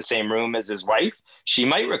 be in the same room as his wife. She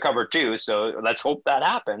might recover too, so let's hope that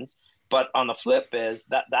happens. But on the flip is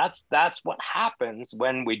that's what happens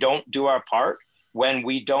when we don't do our part, when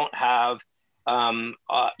we don't have a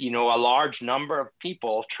large number of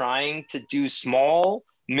people trying to do small,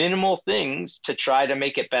 minimal things to try to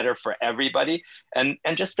make it better for everybody. And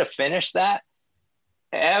just to finish that,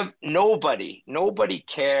 nobody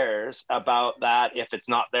cares about that if it's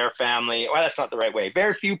not their family. Well, that's not the right way.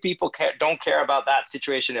 Very few people don't care about that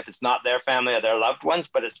situation if it's not their family or their loved ones.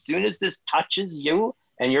 But as soon as this touches you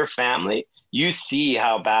and your family, you see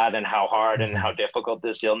how bad and how hard and how difficult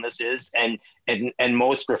this illness is. And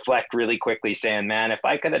most reflect really quickly saying, man, if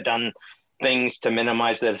I could have done things to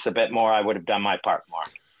minimize this a bit more, I would have done my part more.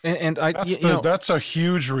 And that's a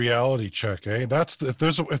huge reality check, eh? If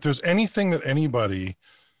there's anything that anybody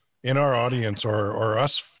in our audience or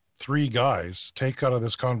us three guys take out of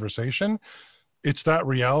this conversation, it's that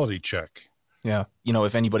reality check. Yeah.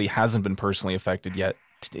 If anybody hasn't been personally affected yet,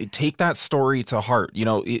 take that story to heart.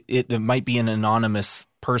 It might be an anonymous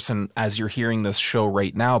person as you're hearing this show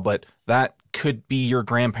right now, but that could be your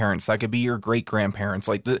grandparents. That could be your great grandparents.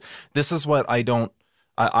 Like this is what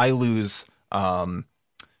I lose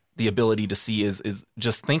the ability to see is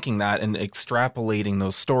just thinking that and extrapolating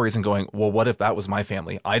those stories and going, well, what if that was my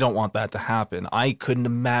family? I don't want that to happen. I couldn't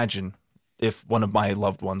imagine if one of my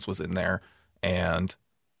loved ones was in there. And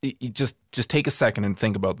just take a second and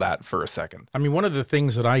think about that for a second. I mean, one of the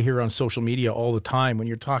things that I hear on social media all the time when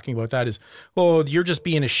you're talking about that is, oh, you're just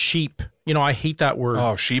being a sheep. I hate that word.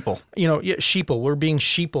 Oh, sheeple. Sheeple. We're being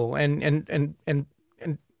sheeple. And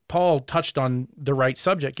Paul touched on the right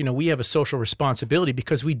subject. We have a social responsibility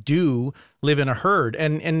because we do live in a herd.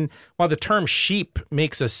 And while the term sheep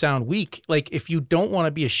makes us sound weak, like if you don't want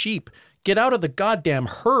to be a sheep, get out of the goddamn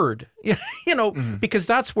herd, because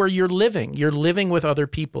that's where you're living. You're living with other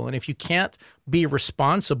people. And if you can't be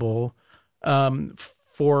responsible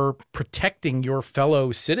for protecting your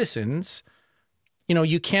fellow citizens,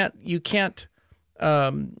 you can't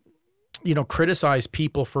criticize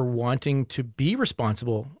people for wanting to be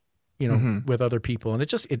responsible, with other people. And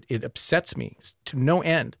it upsets me to no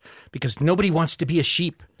end because nobody wants to be a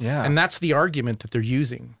sheep. Yeah. And that's the argument that they're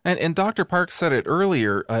using. And Dr. Parks said it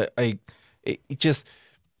earlier.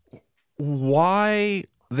 Why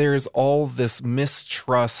there's all this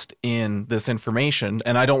mistrust in this information.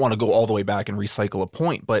 And I don't want to go all the way back and recycle a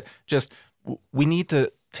point, but just we need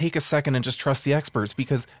to take a second and just trust the experts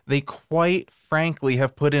because they quite frankly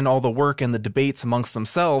have put in all the work and the debates amongst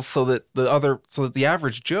themselves so that the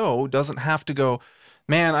average Joe doesn't have to go,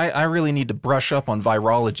 man, I really need to brush up on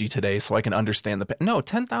virology today so I can understand no,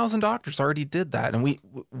 10,000 doctors already did that. And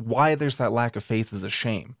why there's that lack of faith is a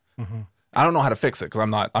shame. Mm-hmm. I don't know how to fix it because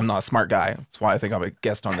I'm not a smart guy. That's why I think I'm a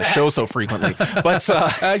guest on the show so frequently. But so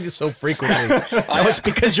frequently. No, it's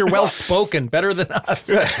because you're well spoken, better than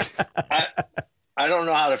us. I don't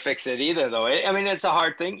know how to fix it either, though. I mean, it's a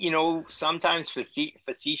hard thing. Sometimes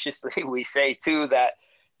facetiously we say too that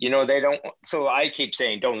they don't. So I keep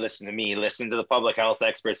saying, don't listen to me. Listen to the public health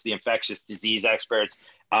experts, the infectious disease experts.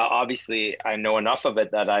 Obviously, I know enough of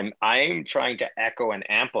it that I'm trying to echo and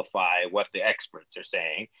amplify what the experts are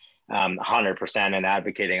saying. 100% and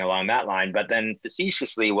advocating along that line. But then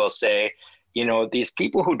facetiously we'll say, these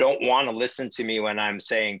people who don't want to listen to me when I'm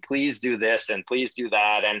saying, please do this and please do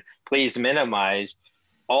that and please minimize,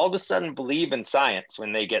 all of a sudden believe in science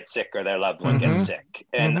when they get sick or their loved one gets sick.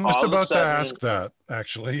 And I was about to ask that,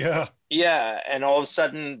 actually. Yeah. Yeah. And all of a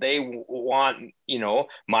sudden they want,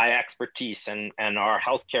 my expertise and our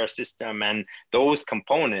healthcare system and those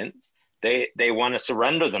components. They want to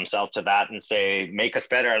surrender themselves to that and say, make us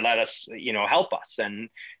better, let us, help us. And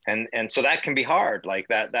so that can be hard. Like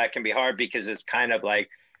that can be hard because it's kind of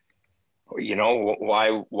like,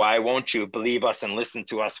 why won't you believe us and listen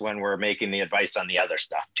to us when we're making the advice on the other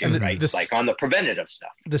stuff too, right? Like on the preventative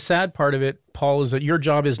stuff. The sad part of it, Paul, is that your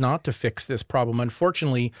job is not to fix this problem.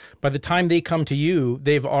 Unfortunately, by the time they come to you,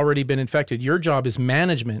 they've already been infected. Your job is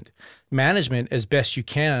management as best you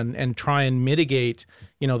can, and try and mitigate,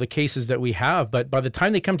 the cases that we have. But by the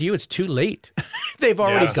time they come to you, it's too late. They've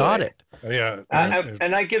already got it. Yeah.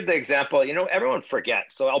 And I give the example, everyone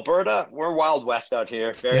forgets. So Alberta, we're Wild West out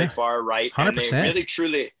here, very far right. 100%. And they really,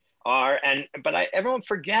 truly are. But everyone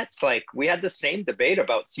forgets, like, we had the same debate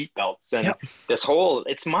about seatbelts and this whole,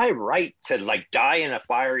 it's my right to like die in a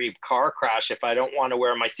fiery car crash if I don't want to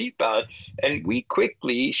wear my seatbelt. And we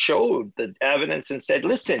quickly showed the evidence and said,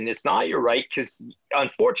 listen, it's not your right, because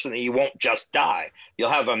unfortunately you won't just die.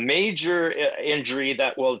 You'll have a major injury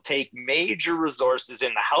that will take major resources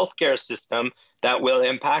in the healthcare system that will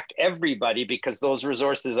impact everybody, because those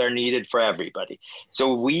resources are needed for everybody.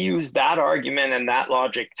 So we use that argument and that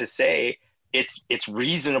logic to say it's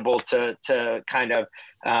reasonable to kind of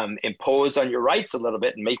impose on your rights a little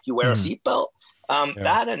bit and make you wear a seatbelt.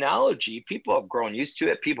 That analogy, people have grown used to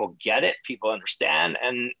it. People get it. People understand.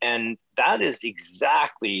 And that is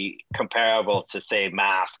exactly comparable to, say,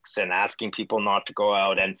 masks and asking people not to go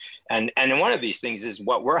out. And one of these things is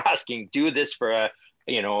what we're asking: do this for a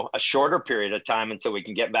shorter period of time until we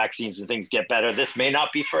can get vaccines and things get better. This may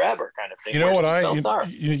not be forever, kind of thing.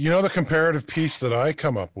 The comparative piece that I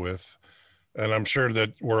come up with, and I'm sure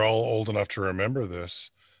that we're all old enough to remember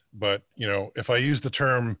this, but if I use the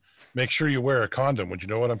term, make sure you wear a condom, would you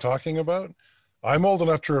know what I'm talking about? I'm old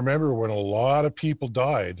enough to remember when a lot of people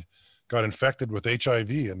got infected with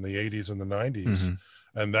HIV in the 80s and the 90s. Mm-hmm.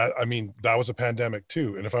 And that was a pandemic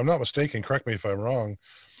too. And if I'm not mistaken, correct me if I'm wrong,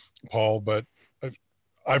 Paul, but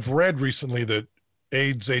I've read recently that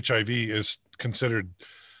AIDS, HIV is considered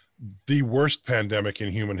the worst pandemic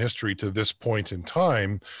in human history to this point in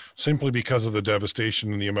time, simply because of the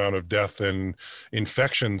devastation and the amount of death and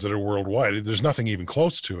infections that are worldwide. There's nothing even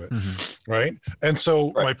close to it, right? And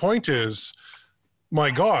so my point is,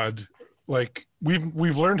 my God, like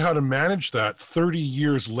we've learned how to manage that 30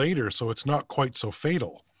 years later, so it's not quite so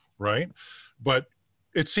fatal, right? But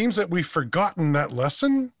it seems that we've forgotten that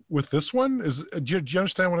lesson with this one. Do you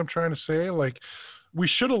understand what I'm trying to say? Like, we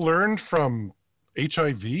should have learned from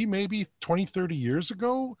HIV maybe 20, 30 years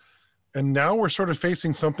ago, and now we're sort of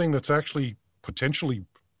facing something that's actually potentially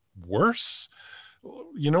worse.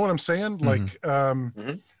 You know what I'm saying? Like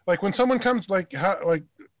when someone comes, I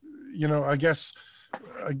guess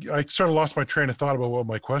I sort of lost my train of thought about what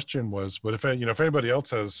my question was, but if anybody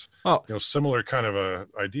else has similar kind of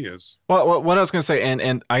ideas. Well, what I was going to say,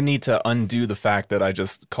 and I need to undo the fact that I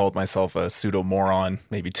just called myself a pseudo moron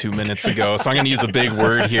maybe 2 minutes ago, so I'm going to use a big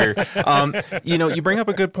word here. You bring up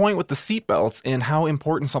a good point with the seatbelts and how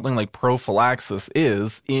important something like prophylaxis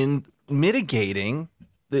is in mitigating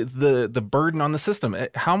the burden on the system.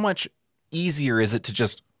 How much easier is it to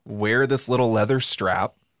just wear this little leather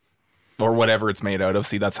strap or whatever it's made out of?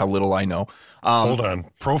 See, that's how little I know. Hold on.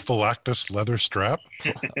 Prophylactis leather strap?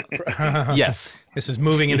 Yes. This is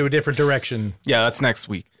moving into a different direction. Yeah, that's next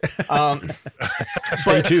week.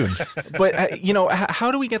 Stay tuned. But,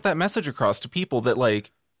 how do we get that message across to people that,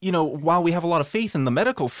 like, while we have a lot of faith in the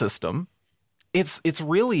medical system, it's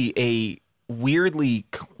really a weirdly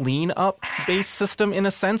clean up based system in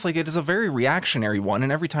a sense. Like, it is a very reactionary one.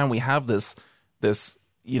 And every time we have this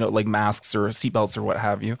like masks or seatbelts or what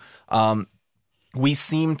have you, we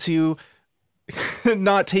seem to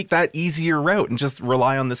not take that easier route and just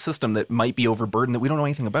rely on the system that might be overburdened that we don't know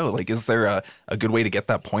anything about. Like, is there a good way to get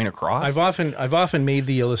that point across? I've often made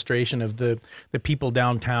the illustration of the people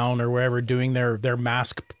downtown or wherever doing their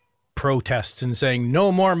mask protests and saying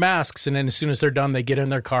no more masks, and then as soon as they're done, they get in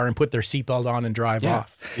their car and put their seatbelt on and drive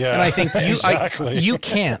off. Yeah. And I think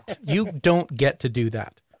you don't get to do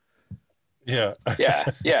that. Yeah.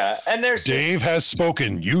 And there's Dave has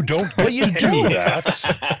spoken. You don't get to do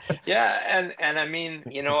that. Yeah. And I mean,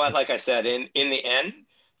 like I said, in the end,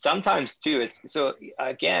 sometimes too, it's so,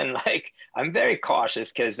 again, like, I'm very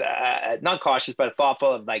cautious because not cautious, but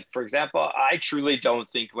thoughtful of, like, for example, I truly don't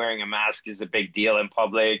think wearing a mask is a big deal in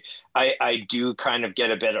public. I do kind of get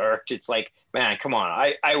a bit irked. It's like, man, come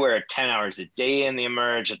on. I wear 10 hours a day in the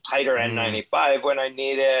Emerge, a tighter N95 when I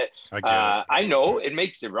need it. I know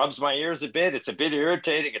it rubs my ears a bit. It's a bit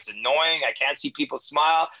irritating. It's annoying. I can't see people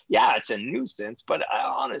smile. Yeah, it's a nuisance. But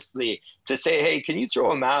honestly, to say, hey, can you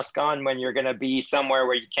throw a mask on when you're going to be somewhere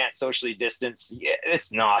where you can't socially distance?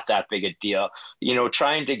 It's not that big a deal.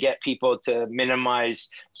 Trying to get people to minimize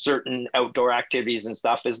certain outdoor activities and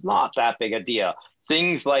stuff is not that big a deal.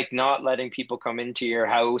 things like not letting people come into your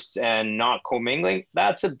house and not commingling,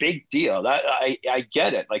 that's a big deal. That I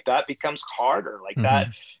get it. Like that becomes harder like that.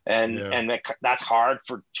 And that's hard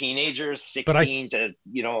for teenagers, 16 to,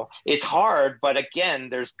 it's hard, but again,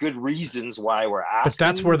 there's good reasons why we're asking. But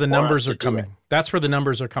that's where the numbers are coming. That's where the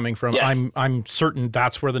numbers are coming from. Yes. I'm certain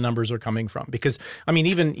that's where the numbers are coming from, because I mean,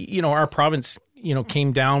 even, our province,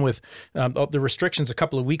 came down with the restrictions a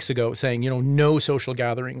couple of weeks ago saying, no social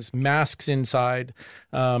gatherings, masks inside,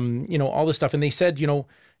 all this stuff. And they said,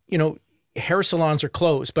 hair salons are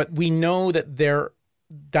closed, but we know that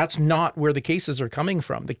that's not where the cases are coming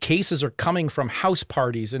from. The cases are coming from house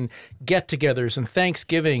parties and get-togethers and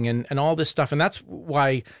Thanksgiving and all this stuff. And that's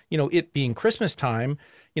why, it being Christmas time,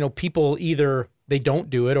 people either they don't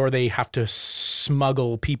do it or they have to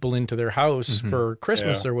smuggle people into their house for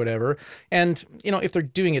Christmas or whatever. And, if they're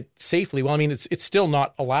doing it safely, well, I mean, it's still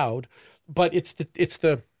not allowed, but it's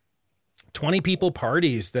the 20 people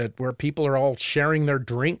parties where people are all sharing their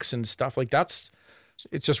drinks and stuff like it's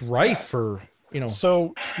just rife for,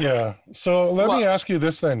 So let me ask you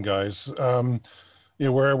this then, guys. I'm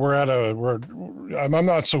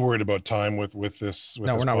not so worried about time with this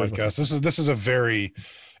podcast. This is a very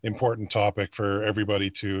important topic for everybody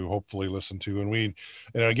to hopefully listen to. And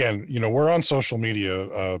again, we're on social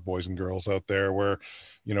media, boys and girls out there. We're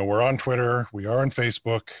on Twitter, we are on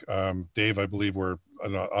Facebook. Dave, I believe we're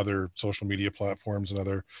on other social media platforms and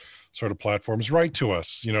other sort of platforms. Write to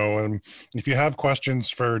us, and if you have questions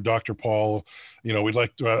for Dr. Paul, we'd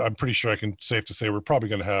like to, I'm pretty sure safe to say we're probably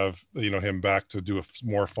going to have, him back to do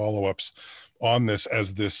more follow-ups on this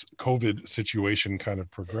as this COVID situation kind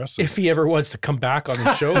of progresses. If he ever wants to come back on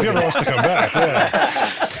the show. If he ever wants to come back, yeah.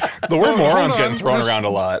 The word moron's getting thrown around a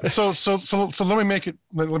lot. So let me make it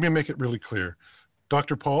really clear.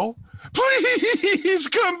 Dr. Paul, please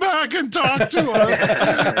come back and talk to us.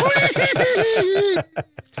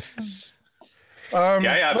 Please.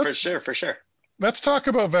 For sure. Let's talk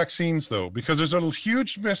about vaccines, though, because there's a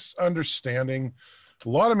huge misunderstanding, a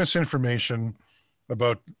lot of misinformation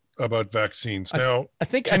about vaccines. Now,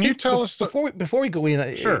 can you tell us before we go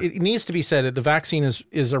in? Sure. It needs to be said that the vaccine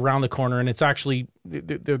is around the corner, and it's actually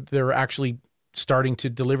they're actually starting to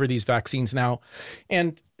deliver these vaccines now,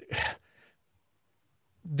 and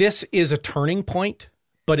this is a turning point,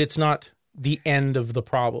 but it's not the end of the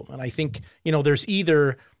problem. And I think, there's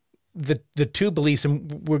either the two beliefs,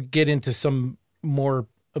 and we'll get into some more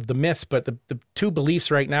of the myths, but the two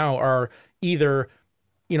beliefs right now are either,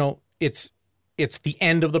 it's the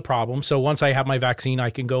end of the problem. So once I have my vaccine,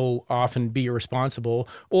 I can go off and be irresponsible,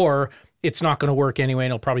 or it's not going to work anyway,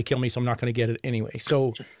 and it'll probably kill me, so I'm not going to get it anyway.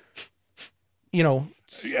 So,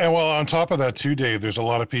 Yeah, well, on top of that too, Dave, there's a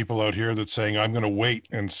lot of people out here that's saying, I'm going to wait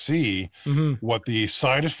and see what the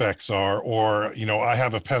side effects are, or, I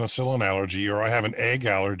have a penicillin allergy, or I have an egg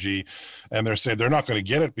allergy, and they're saying they're not going to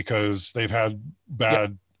get it because they've had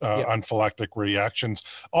bad anaphylactic reactions.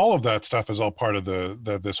 All of that stuff is all part of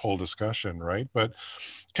this whole discussion, right? But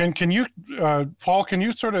can you, Paul, can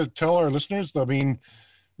you sort of tell our listeners, I mean,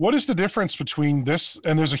 what is the difference between this,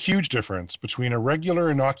 and there's a huge difference between a regular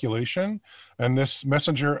inoculation and this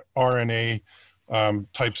messenger RNA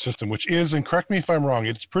type system, which is, and correct me if I'm wrong,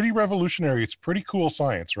 it's pretty revolutionary. It's pretty cool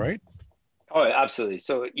science, right? Oh, absolutely.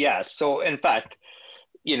 So, yeah. So in fact,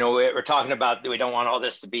 we're talking about, we don't want all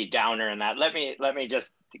this to be downer and that. Let me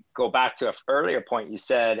just go back to an earlier point you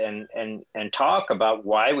said and talk about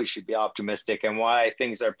why we should be optimistic and why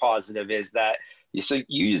things are positive. Is that you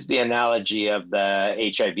use the analogy of the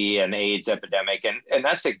HIV and AIDS epidemic, and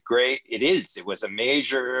that's it was a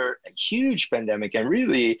huge pandemic and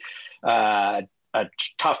really a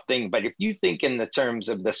tough thing. But if you think in the terms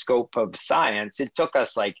of the scope of science, it took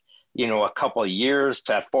us a couple of years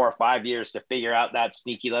to 4 or 5 years to figure out that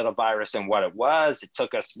sneaky little virus and what it was. It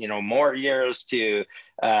took us, more years to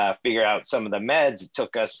figure out some of the meds.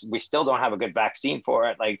 We still don't have a good vaccine for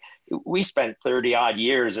it. We spent 30 odd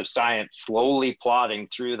years of science slowly plodding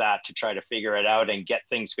through that to try to figure it out and get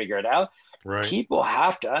things figured out. Right. People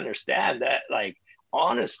have to understand that,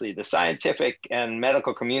 honestly, the scientific and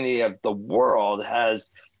medical community of the world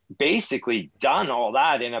has basically done all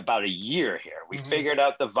that in about a year here. We figured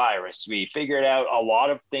out the virus. We figured out a lot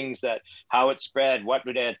of things, how it spread, what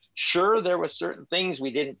we did. Sure, there were certain things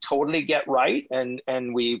we didn't totally get right, and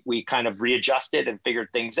we kind of readjusted and figured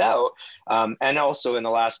things out. And also in the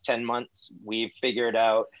last 10 months, we've figured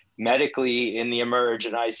out medically in the Emerge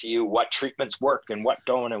and ICU what treatments work and what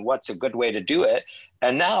don't, and what's a good way to do it.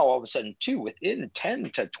 And now all of a sudden too, within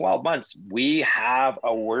 10 to 12 months, we have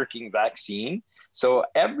a working vaccine. So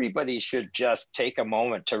everybody should just take a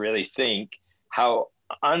moment to really think how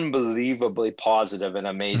unbelievably positive and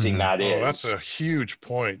amazing that is. That's a huge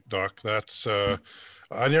point, Doc. That's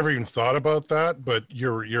I never even thought about that, but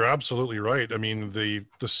you're absolutely right. I mean, the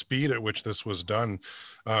speed at which this was done.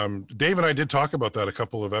 Dave and I did talk about that a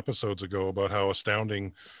couple of episodes ago about how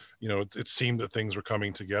astounding, it seemed that things were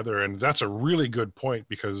coming together, and that's a really good point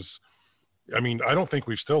because, I mean, I don't think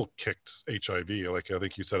we've still kicked HIV. Like I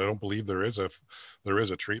think you said, I don't believe there is a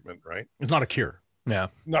treatment, right? It's not a cure. Yeah.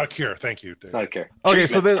 Not a cure. Thank you, Dave. Not a cure. Okay,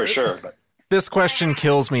 so for sure. But this question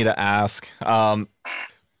kills me to ask.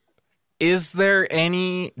 Is there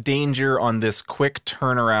any danger on this quick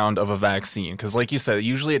turnaround of a vaccine? Because like you said,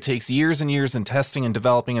 usually it takes years and years in testing and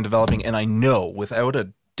developing. And I know without a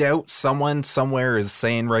doubt someone somewhere is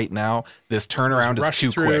saying right now this turnaround is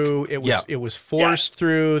too quick. It was forced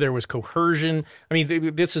through. There was coercion. I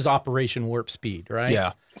mean, this is Operation Warp Speed, right?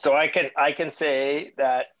 Yeah. So I can say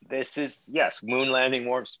that this is, yes, moon landing,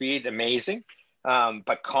 warp speed, amazing.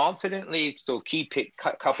 But confidently, so key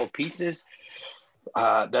couple pieces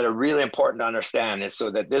that are really important to understand is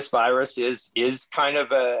so that this virus is kind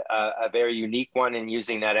of a very unique one in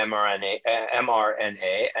using that mRNA.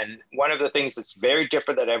 And one of the things that's very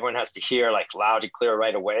different that everyone has to hear like loud and clear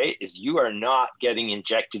right away is you are not getting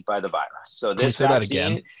injected by the virus. So this say vaccine,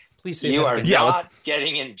 that again? Please say you that are again. not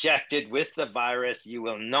getting injected with the virus. You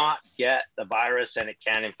will not get the virus and it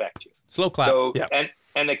can infect you. Slow clap. So,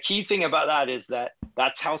 and the key thing about that is that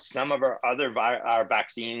that's how some of our other our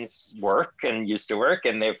vaccines work and used to work.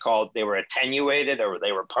 And they were attenuated or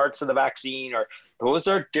they were parts of the vaccine, or those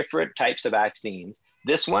are different types of vaccines.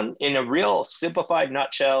 This one, in a real simplified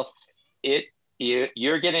nutshell,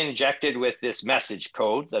 you're getting injected with this message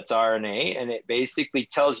code that's RNA, and it basically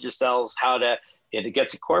tells your cells it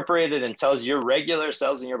gets incorporated and tells your regular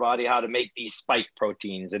cells in your body how to make these spike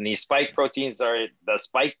proteins. And these spike proteins are the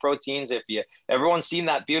spike proteins. Everyone's seen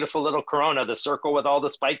that beautiful little corona, the circle with all the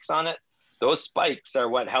spikes on it, those spikes are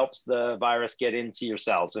what helps the virus get into your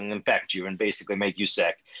cells and infect you and basically make you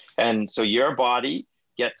sick. And so your body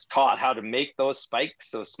gets taught how to make those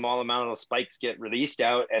spikes. So a small amount of those spikes get released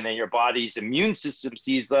out, and then your body's immune system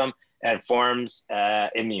sees them and forms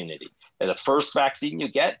immunity. And the first vaccine you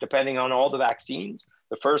get, depending on all the vaccines,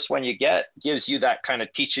 the first one you get gives you that kind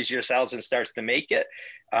of teaches your cells and starts to make it.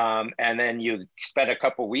 And then you spend a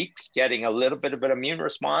couple of weeks getting a little bit of an immune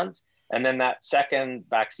response. And then that second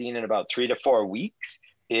vaccine in about 3 to 4 weeks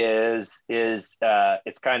is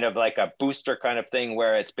it's kind of like a booster kind of thing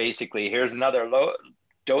where it's basically, here's another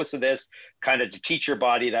dose of this kind of to teach your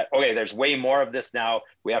body that, okay, there's way more of this now.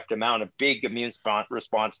 We have to mount a big immune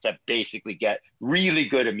response to basically get really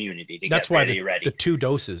good immunity to That's get why ready. The 2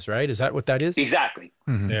 doses, right? Is that what that is? Exactly.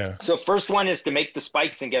 Mm-hmm. Yeah. So first one is to make the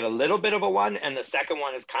spikes and get a little bit of a one. And the second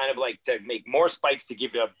one is kind of like to make more spikes to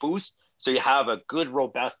give you a boost. So you have a good,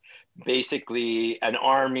 robust, basically an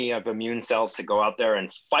army of immune cells to go out there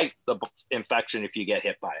and fight the infection if you get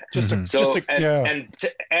hit by it. And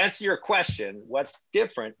to answer your question, what's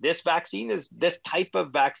different, this type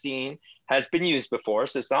of vaccine has been used before,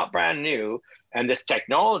 so it's not brand new. And this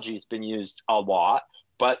technology has been used a lot,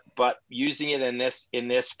 but using it in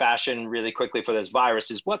this fashion really quickly for this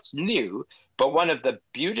virus is what's new. But one of the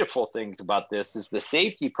beautiful things about this is the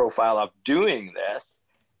safety profile of doing this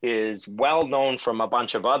is well known from a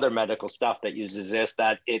bunch of other medical stuff that uses this,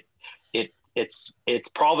 that it's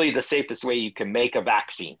probably the safest way you can make a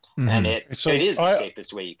vaccine. Mm-hmm. And it is the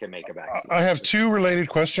safest way you can make a vaccine. I have 2 related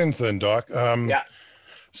questions then, Doc.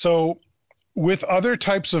 So with other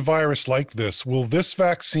types of virus like this, will this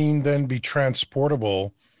vaccine then be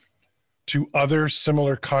transportable to other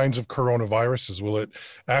similar kinds of coronaviruses? Will it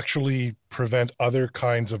actually prevent other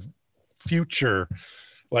kinds of future?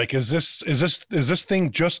 Like, is this thing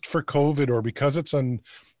just for COVID, or because it's an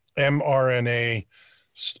mRNA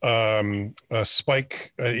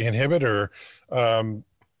spike inhibitor,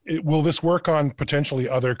 will this work on potentially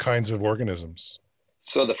other kinds of organisms?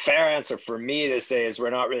 So the fair answer for me to say is we're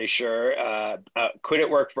not really sure. Could it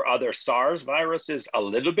work for other SARS viruses? A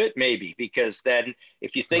little bit, maybe, because then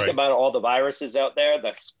if you think about all the viruses out there,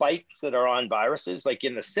 the spikes that are on viruses, like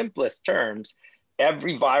in the simplest terms,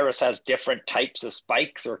 every virus has different types of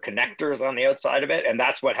spikes or connectors on the outside of it, and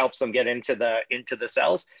that's what helps them get into the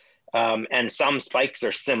cells. And some spikes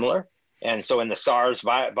are similar, and so in the SARS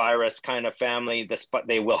virus kind of family,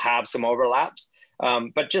 they will have some overlaps.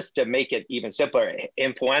 But just to make it even simpler,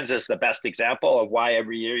 influenza is the best example of why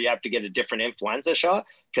every year you have to get a different influenza shot,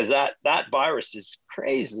 because that virus is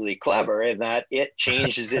crazily clever in that it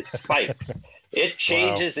changes its spikes. It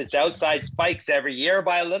changes its outside spikes every year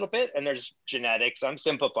by a little bit, and there's genetics. I'm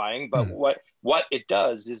simplifying, but what it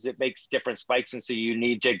does is it makes different spikes, and so you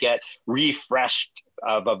need to get refreshed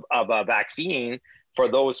of a vaccine for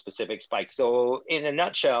those specific spikes. So in a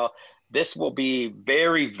nutshell, this will be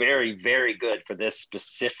very, very, very good for this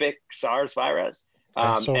specific SARS virus.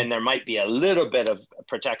 And there might be a little bit of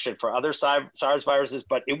protection for other SARS viruses,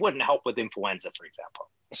 but it wouldn't help with influenza, for example.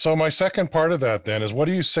 So my second part of that then is, what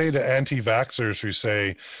do you say to anti-vaxxers who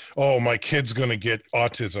say, oh, my kid's going to get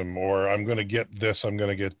autism, or I'm going to get this, I'm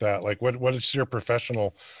going to get that? Like, what is your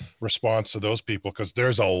professional response to those people? Because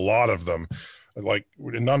there's a lot of them. Like,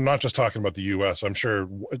 and I'm not just talking about the U.S. I'm sure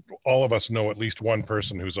all of us know at least one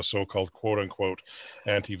person who's a so-called quote unquote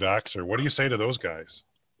anti-vaxxer. What do you say to those guys?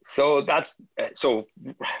 So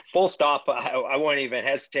full stop. I won't even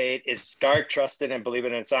hesitate. Is start trusting and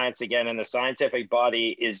believing in science again. And the scientific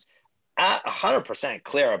body is 100%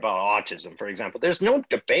 clear about autism, for example. There's no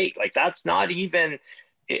debate. Like, that's not even,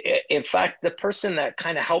 in fact, the person that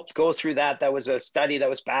kind of helped go through that was a study that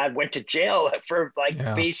was bad, went to jail for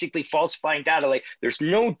basically falsifying data. Like, there's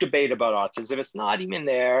no debate about autism. It's not even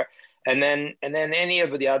there. And then any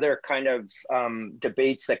of the other kind of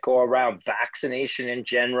debates that go around vaccination in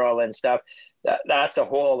general and stuff, that's a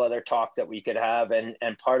whole other talk that we could have. And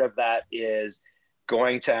part of that is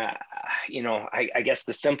going to, I guess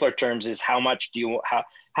the simpler terms is how much do you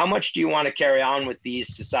want to carry on with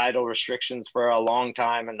these societal restrictions for a long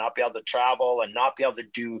time and not be able to travel and not be able to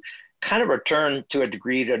do kind of return to a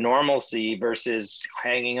degree to normalcy versus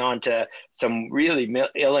hanging on to some really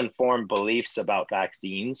ill-informed beliefs about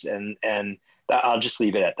vaccines. And I'll just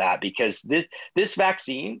leave it at that, because this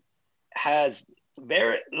vaccine has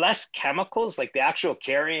very less chemicals. Like, the actual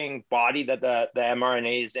carrying body that the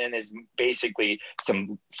mRNA is in is basically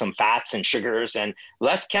some fats and sugars, and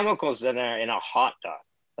less chemicals than are in a hot dog.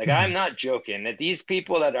 Like, I'm not joking that these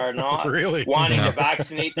people that are not really wanting to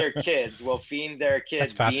vaccinate their kids will feed their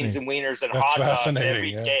kids beans and wieners and hot dogs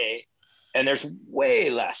every day. And there's way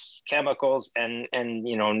less chemicals and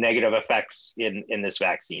negative effects in this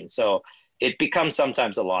vaccine. So it becomes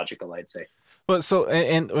sometimes illogical, I'd say. But so,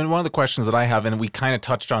 and one of the questions that I have, and we kind of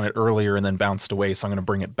touched on it earlier and then bounced away, so I'm going to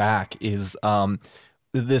bring it back, is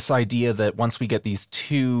this idea that once we get these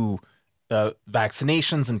two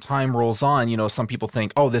vaccinations and time rolls on, some people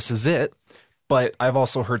think, oh, this is it. But I've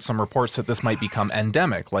also heard some reports that this might become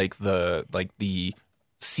endemic, like the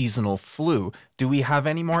seasonal flu. Do we have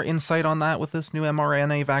any more insight on that with this new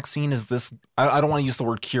mRNA vaccine? Is this, I don't want to use the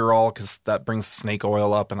word cure all because that brings snake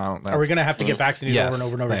oil up, and I don't. Are we going to have to get vaccinated over and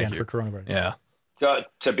over and over again for coronavirus? Yeah. So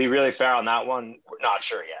to be really fair on that one, we're not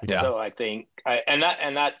sure yet. Yeah. So I think, and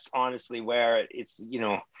that's honestly where it's,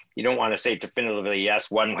 you don't want to say definitively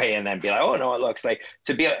yes one way and then be like, oh no, it looks like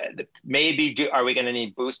to be are we going to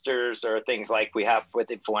need boosters or things like we have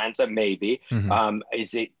with influenza? Maybe.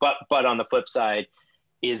 Mm-hmm. But on the flip side,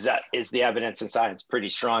 is the evidence and science pretty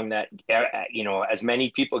strong that as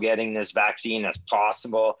many people getting this vaccine as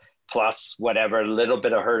possible, plus whatever little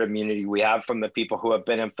bit of herd immunity we have from the people who have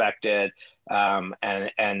been infected,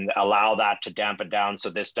 and allow that to dampen down so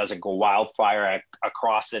this doesn't go wildfire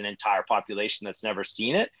across an entire population that's never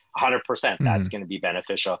seen it. 100% that's going to be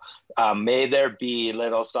beneficial. May there be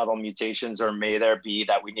little subtle mutations, or may there be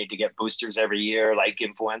that we need to get boosters every year like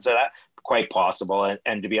influenza? That quite possible.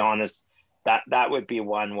 And to be honest, that would be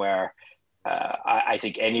one where I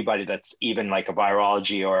think anybody that's even like a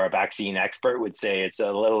virology or a vaccine expert would say it's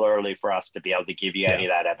a little early for us to be able to give you any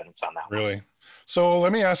of that evidence on that one. Really? So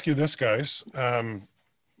let me ask you this, guys.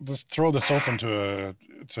 Let's throw this open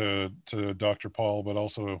to Dr. Paul, but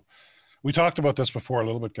also we talked about this before a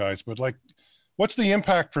little bit, guys, but like, what's the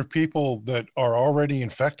impact for people that are already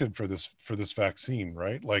infected for this vaccine,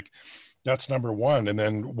 right? Like, that's number one. And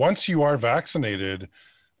then once you are vaccinated,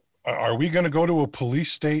 are we going to go to a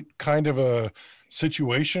police state kind of a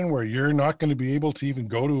situation where you're not going to be able to even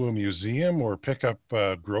go to a museum or pick up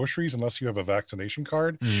groceries unless you have a vaccination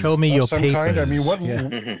card? Show me your papers. Kind? I mean,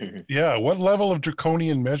 what level of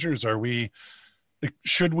draconian measures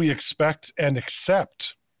should we expect and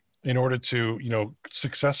accept in order to,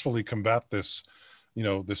 successfully combat this,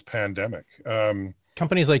 this pandemic?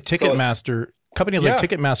 Companies like Ticketmaster.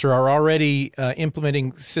 Ticketmaster are already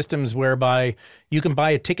implementing systems whereby you can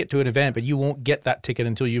buy a ticket to an event, but you won't get that ticket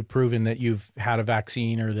until you've proven that you've had a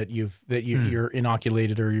vaccine or that you're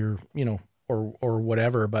inoculated or you're, or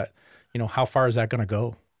whatever. But, how far is that going to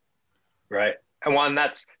go? Right. And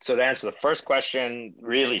so to answer the first question,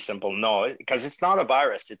 really simple, no, because it's not a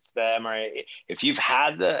virus. It's the mRNA. If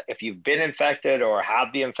you've been infected or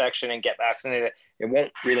have the infection and get vaccinated, it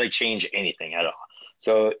won't really change anything at all.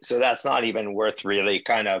 So that's not even worth really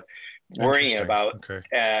kind of worrying about.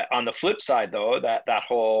 Okay. On the flip side, though, that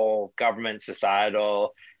whole government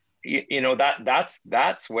societal,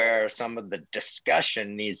 that's where some of the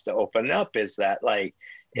discussion needs to open up. Is that like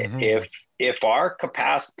if if our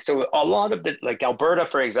capacity, so a lot of the, like Alberta,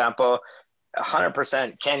 for example,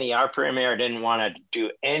 100% Kenny, our premier, didn't want to do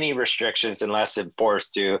any restrictions unless it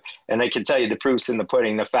forced to. And I can tell you the proof's in the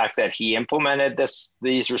pudding. The fact that he implemented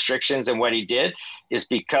these restrictions and what he did is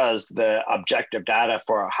because the objective data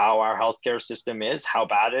for how our healthcare system is, how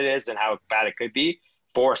bad it is and how bad it could be,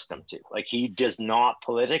 forced him to. Like, he does not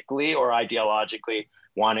politically or ideologically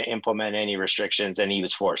want to implement any restrictions, and he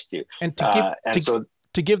was forced to. And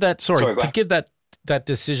to give that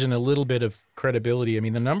decision a little bit of credibility, I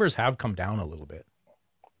mean, the numbers have come down a little bit.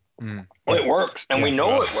 Well, it works, and we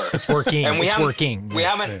know it works. It's working. And we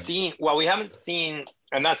haven't seen,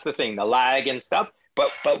 and that's the thing, the lag and stuff.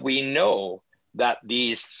 But we know that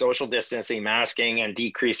these social distancing, masking, and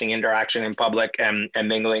decreasing interaction in public and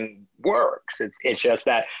mingling works. It's just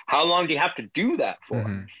that, how long do you have to do that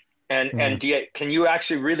for? And can you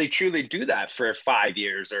actually really truly do that for 5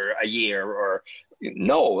 years or a year or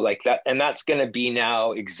no, like that? And that's going to be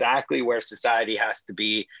now exactly where society has to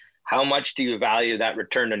be. How much do you value that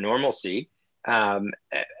return to normalcy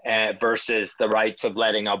versus the rights of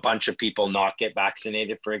letting a bunch of people not get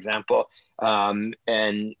vaccinated, for example? And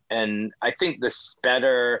I think this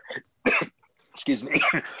better, excuse me,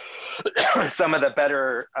 some of the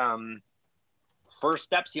better first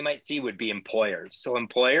steps you might see would be employers. So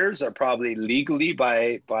employers are probably legally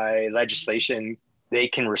by legislation, they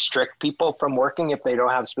can restrict people from working if they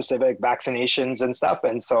don't have specific vaccinations and stuff.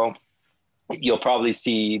 And so you'll probably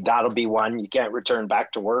see that'll be one. You can't return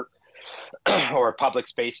back to work or public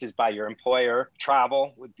spaces by your employer.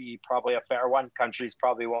 Travel would be probably a fair one. Countries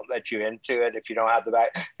probably won't let you into it if you don't have the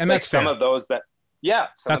vaccine. And that's some fair. of those that,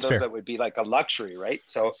 some that's of those fair. that would be like a luxury, right?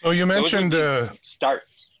 So you mentioned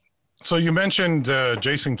starts. So you mentioned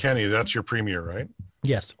Jason Kenney. That's your premier, right?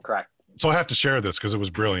 Yes. Correct. So I have to share this because it was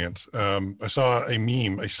brilliant. I saw a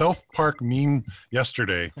meme, a South Park meme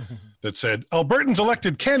yesterday that said, "Albertans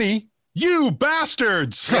elected Kenney, you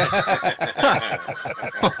bastards."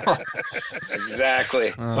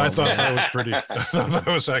 Exactly. I thought that was pretty, that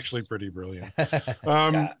was actually pretty brilliant.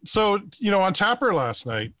 So, on Tapper last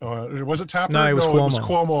night, was it Tapper? No, it was Cuomo. It was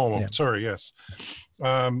Cuomo. Yeah. Sorry, yes.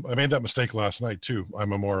 I made that mistake last night too.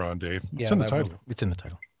 I'm a moron, Dave. It's in the title. It's in the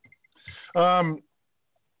title.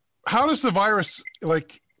 How does the virus,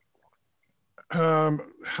 how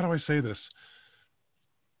do I say this?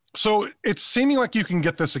 So it's seeming like you can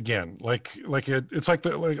get this again, it's like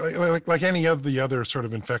any of the other sort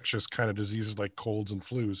of infectious kind of diseases like colds and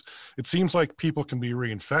flus. It seems like people can be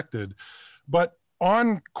reinfected, but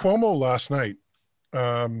on Cuomo last night,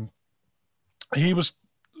 he was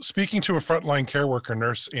speaking to a frontline care worker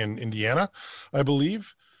nurse in Indiana, I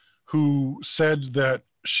believe, who said that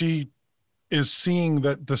she is seeing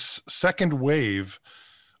that the second wave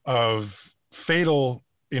of fatal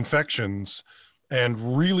infections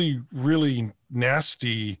and really, really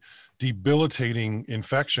nasty, debilitating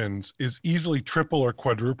infections is easily triple or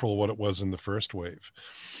quadruple what it was in the first wave.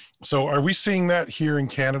 So are we seeing that here in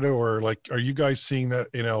Canada, or are you guys seeing that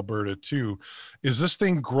in Alberta too? Is this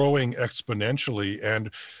thing growing exponentially?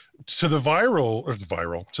 And to the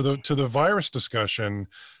virus discussion,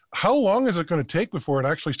 how long is it going to take before it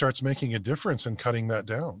actually starts making a difference in cutting that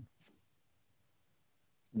down?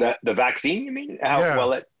 The vaccine, you mean?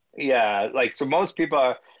 So most people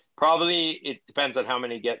are probably, it depends on how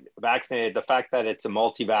many get vaccinated. The fact that it's a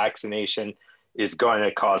multi-vaccination is going to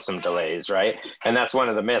cause some delays, right? And that's one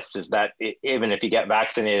of the myths, is that even if you get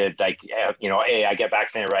vaccinated, I get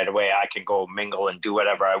vaccinated right away, I can go mingle and do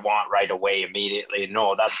whatever I want right away immediately.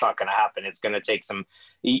 No, that's not going to happen. It's going to take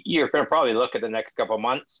you're going to probably look at the next couple of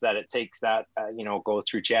months that it takes that, go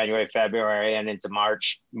through January, February, and into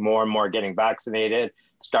March, more and more getting vaccinated,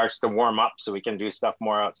 starts to warm up so we can do stuff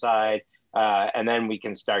more outside. And then we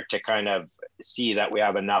can start to kind of see that we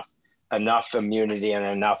have enough immunity and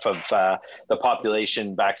enough of the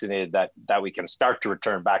population vaccinated that we can start to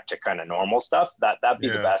return back to kind of normal stuff. That'd be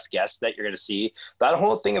the best guess that you're going to see. That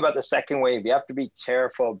whole thing about the second wave, you have to be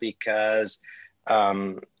careful because,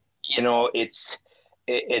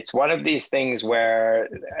 it's one of these things where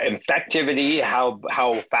infectivity, how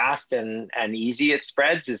fast and easy it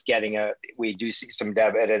spreads is we do see some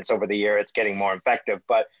evidence over the year it's getting more infective,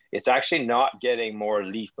 but it's actually not getting more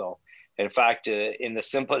lethal. In fact, in the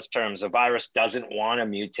simplest terms, a virus doesn't want to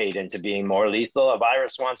mutate into being more lethal. A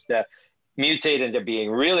virus wants to mutate into being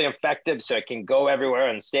really effective, so it can go everywhere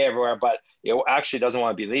and stay everywhere, but it actually doesn't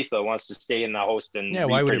want to be lethal. It wants to stay in the host and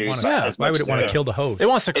why would it want reproduce. to? Why would it want to kill the host? It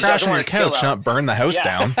wants to crash doesn't on your want to kill couch, out. not burn the house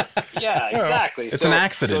down. Yeah, exactly. It's an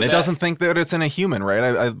accident. It doesn't think that it's in a human,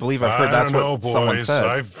 right? I believe I've heard that's what someone said.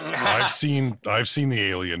 I've seen the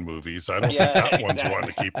Alien movies. I don't think that one's wanting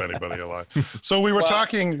to keep anybody alive. So we were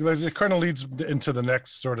talking. It kind of leads into the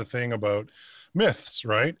next sort of thing about myths,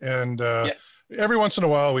 right? And every once in a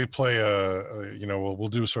while we play we'll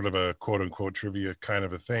do sort of a quote unquote trivia kind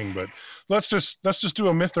of a thing, but let's just do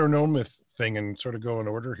a myth or no myth thing and sort of go in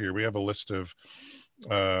order here. We have a list of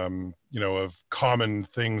of common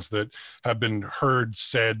things that have been heard,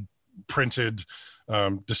 said, printed,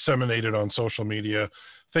 disseminated on social media.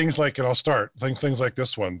 Things like, and I'll start, things like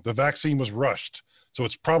this one. The vaccine was rushed, so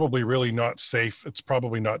it's probably really not safe. It's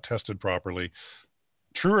probably not tested properly.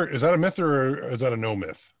 True, is that a myth or is that a no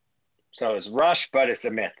myth? So it's rushed, but it's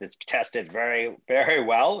a myth. It's tested very, very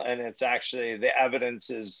well, and it's actually, the evidence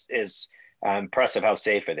is impressive how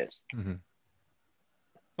safe it is. Mm-hmm.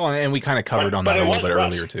 Well, and we kind of covered on that a little bit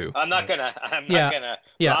earlier too. I'm not gonna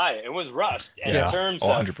lie. It was rushed, and in terms of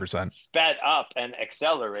 100% sped up and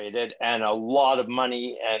accelerated, and a lot of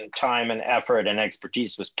money and time and effort and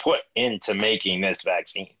expertise was put into making this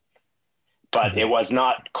vaccine. But it was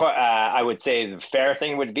not. I would say the fair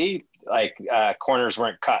thing would be like corners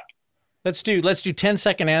weren't cut. Let's do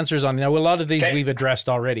 10-second answers on. Now, a lot of these we've addressed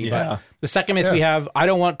already. Yeah. But the second myth we have: I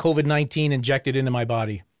don't want COVID-19 injected into my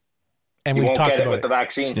body. And we've talked about it with the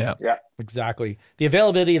vaccine. Yeah, exactly. The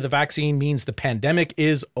availability of the vaccine means the pandemic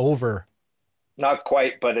is over. Not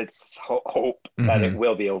quite, but it's hope that it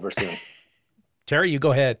will be over soon. Terry, you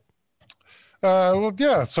go ahead.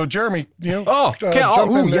 So Jeremy, jump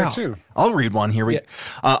in there too. I'll read one here.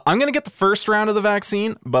 I'm going to get the first round of the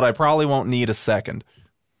vaccine, but I probably won't need a second.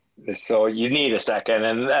 So you need a second,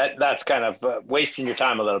 and that's kind of wasting your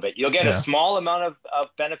time a little bit. You'll get a small amount of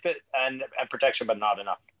benefit and protection, but not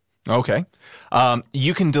enough. Okay.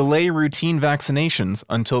 You can delay routine vaccinations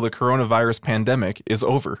until the coronavirus pandemic is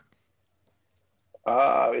over.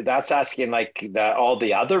 That's asking like all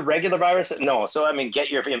the other regular viruses? No. So, I mean,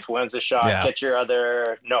 get your influenza shot, get your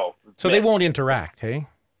other, no. So they won't interact, hey?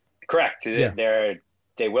 Correct. They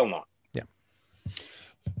will not. Yeah.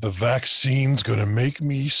 The vaccine's going to make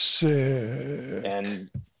me sick. And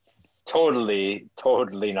totally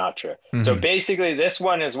not true. Mm-hmm. So basically, this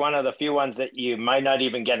one is one of the few ones that you might not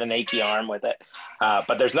even get an achy arm with it,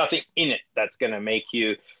 but there's nothing in it that's going to make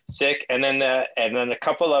you sick. And then a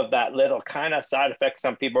couple of that little kind of side effects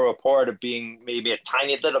some people report of being maybe a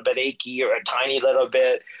tiny little bit achy or a tiny little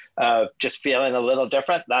bit of just feeling a little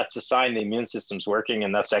different. That's a sign the immune system's working,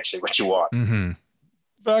 and that's actually what you want. Mm-hmm.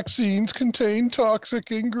 Vaccines contain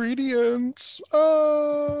toxic ingredients.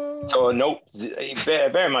 So nope,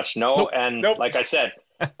 very much no. Nope. And like I said,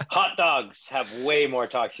 hot dogs have way more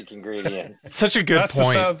toxic ingredients. Such a good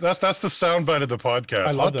point. That's the soundbite of the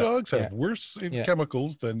podcast. Hot dogs have worse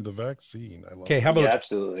chemicals than the vaccine. I love it. How about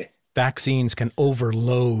absolutely? Vaccines can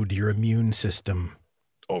overload your immune system.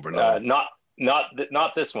 Overload.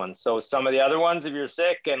 Not this one. So some of the other ones, if you're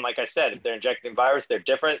sick, and like I said, if they're injecting virus, they're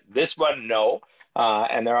different. This one, no.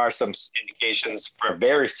 And there are some indications for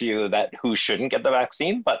very few who shouldn't get the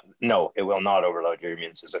vaccine, but no, it will not overload your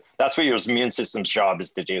immune system. That's what your immune system's job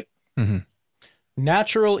is to do. Mm-hmm.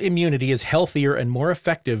 Natural immunity is healthier and more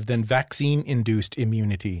effective than vaccine-induced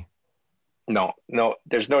immunity. No,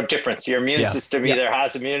 there's no difference. Your immune system either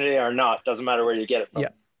has immunity or not. Doesn't matter where you get it from. Yeah.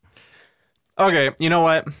 Okay, you know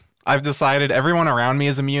what? I've decided everyone around me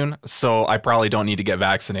is immune, so I probably don't need to get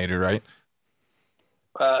vaccinated, right?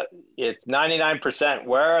 It's 99%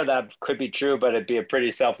 where that could be true, but it'd be a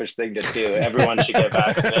pretty selfish thing to do. Everyone should get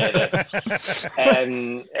vaccinated.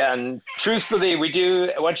 And truthfully, we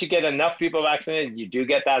do. Once you get enough people vaccinated, you do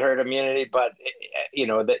get that herd immunity. But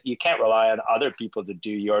that you can't rely on other people to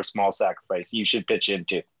do your small sacrifice. You should pitch in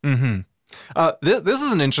too. Mm-hmm. This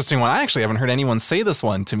is an interesting one. I actually haven't heard anyone say this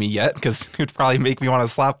one to me yet because it would probably make me want to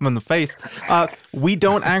slap them in the face. We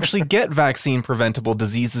don't actually get vaccine preventable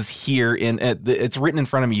diseases here it's written in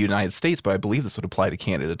front of me, United States, but I believe this would apply to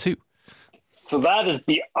Canada too. So that is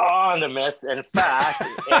beyond a myth. In fact,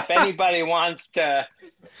 if anybody wants to,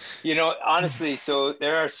 honestly, so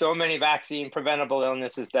there are so many vaccine preventable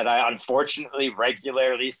illnesses that I unfortunately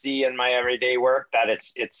regularly see in my everyday work that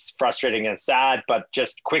it's frustrating and sad. But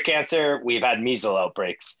just quick answer, we've had measles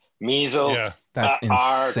outbreaks. Measles that's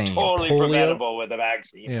are insane. totally preventable with a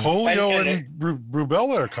vaccine. Yeah. Polio and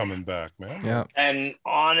rubella are coming back, man. Yeah. And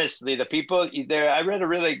honestly, the people there, I read a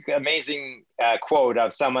really amazing quote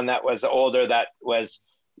of someone that was older that was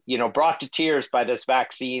brought to tears by this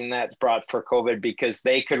vaccine that's brought for COVID, because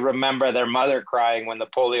they could remember their mother crying when the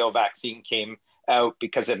polio vaccine came out,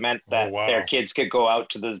 because it meant that their kids could go out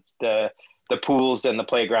to the pools and the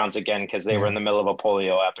playgrounds again, because they were in the middle of a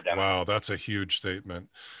polio epidemic. Wow, that's a huge statement.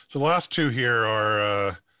 So the last two here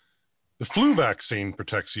are the flu vaccine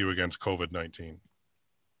protects you against COVID-19.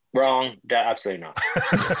 Wrong. Absolutely not.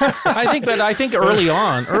 I think early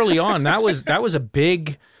on that was a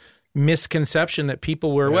big misconception that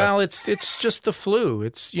people were, well, it's just the flu.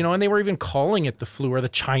 It's, and they were even calling it the flu or the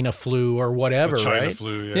China flu or whatever, the China right?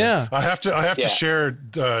 flu, yeah. I have to share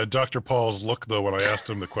Dr. Paul's look though when I asked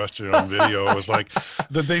him the question on video. It was like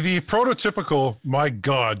the prototypical, my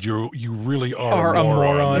God, you really are a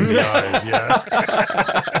moron. Guys. Yeah.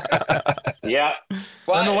 Yeah.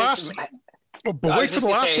 Well, and the last, but wait for the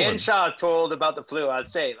last one. Hinshaw told about the flu. I'd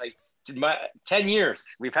say 10 years.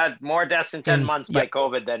 We've had more deaths in 10 months by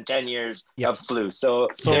COVID than 10 years of flu. So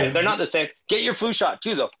they're not the same. Get your flu shot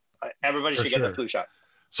too, though. Everybody should get the flu shot.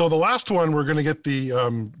 So the last one, we're going to get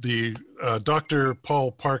the Dr.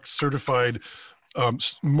 Paul Parks certified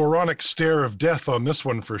moronic stare of death on this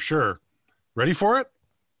one for sure. Ready for it?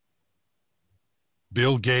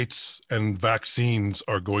 Bill Gates and vaccines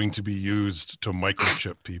are going to be used to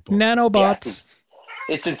microchip people. Nanobots.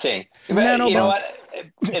 It's insane. But you know what?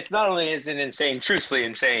 It's not only is it insane, truthfully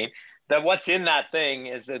insane, that what's in that thing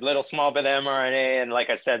is a little small bit of mRNA and, like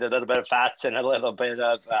I said, a little bit of fats and a little bit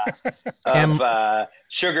of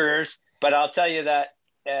sugars. But I'll tell you that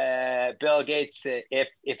Bill Gates, if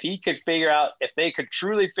they could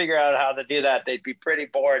truly figure out how to do that, they'd be pretty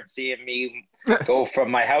bored seeing me go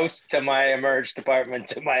from my house to my emerge department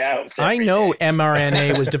to my house. I know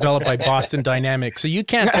mRNA was developed by Boston Dynamics, so you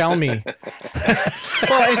can't tell me.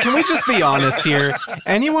 Well, and can we just be honest here?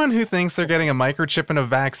 Anyone who thinks they're getting a microchip and a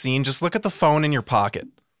vaccine, just look at the phone in your pocket.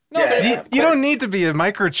 No, you don't need to be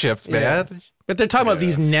microchipped, man. But they're talking about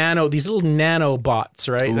these little nanobots,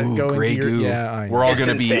 right? Ooh, that go Grey into goo. We're all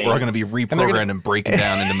gonna be reprogrammed and breaking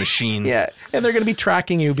down into machines. Yeah, and they're gonna be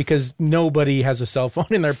tracking you because nobody has a cell phone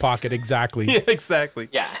in their pocket. Exactly. Yeah, exactly.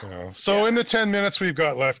 Yeah. So in the 10 minutes we've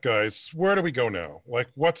got left, guys, where do we go now? Like,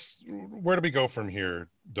 where do we go from here,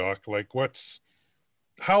 Doc? Like,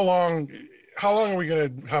 how long are we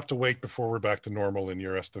going to have to wait before we're back to normal in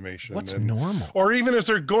your estimation? What's normal? Or even is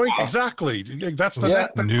there going exactly? That's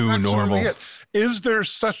the new normal. Really is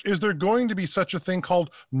there going to be such a thing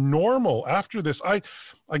called normal after this? I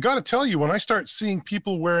got to tell you, when I start seeing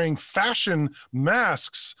people wearing fashion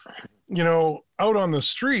masks, out on the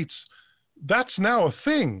streets, that's now a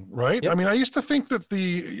thing, right? Yep. I mean, I used to think that I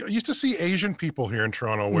used to see Asian people here in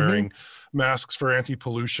Toronto wearing masks for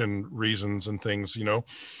anti-pollution reasons and things,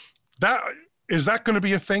 Is that going to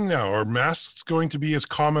be a thing now? Are masks going to be as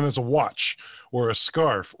common as a watch or a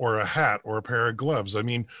scarf or a hat or a pair of gloves? I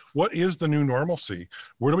mean, what is the new normalcy?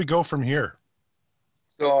 Where do we go from here?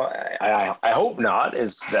 So I hope not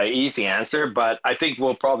is the easy answer, but I think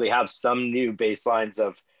we'll probably have some new baselines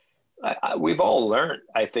of we've all learned,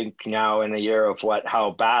 I think, now in a year of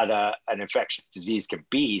how bad an infectious disease can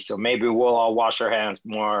be. So maybe we'll all wash our hands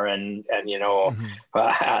more and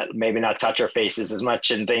maybe not touch our faces as much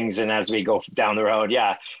and things. And as we go down the road,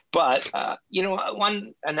 But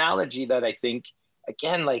one analogy that I think,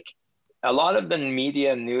 again, like a lot of the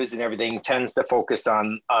media and news and everything tends to focus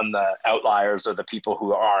on the outliers or the people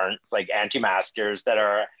who aren't, like anti-maskers that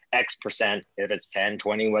are X percent, if it's 10,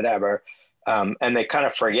 20, whatever. And they kind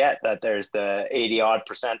of forget that there's the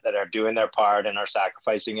 80% that are doing their part and are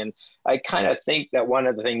sacrificing. And I kind of think that one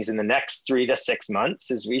of the things in the next 3 to 6 months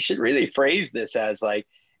is we should really phrase this as like,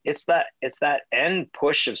 it's that end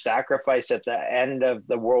push of sacrifice at the end of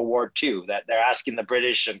the World War II that they're asking the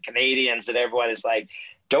British and Canadians and everyone is like,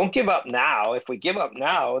 don't give up now. If we give up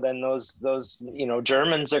now, then those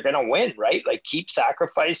Germans are going to win, right? Like keep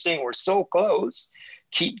sacrificing. We're so close.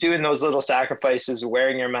 Keep doing those little sacrifices,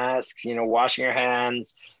 wearing your masks, washing your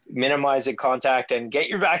hands, minimizing contact, and get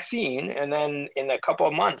your vaccine. And then in a couple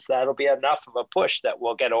of months, that'll be enough of a push that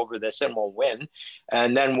we'll get over this and we'll win.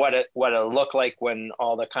 And then what it'll look like when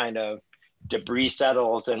all the kind of debris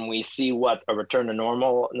settles and we see what a return to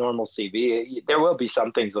normalcy be. There will be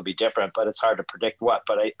some things will be different, but it's hard to predict what.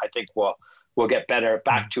 But I think we'll get better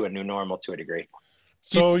back to a new normal to a degree.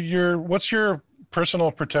 So what's your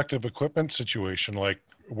personal protective equipment situation like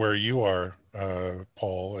where you are,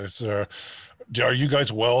 Paul? Are you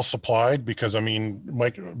guys well supplied? Because I mean,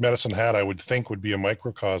 Medicine Hat, I would think, would be a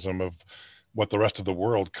microcosm of what the rest of the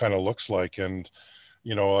world kind of looks like. And,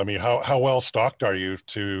 I mean, how well stocked are you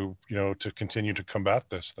to continue to combat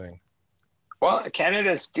this thing? Well,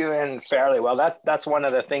 Canada's doing fairly well. That's one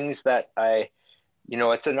of the things that I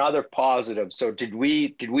it's another positive. So did we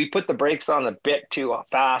put the brakes on a bit too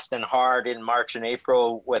fast and hard in March and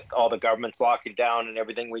April with all the governments locking down and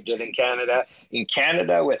everything we did in Canada? In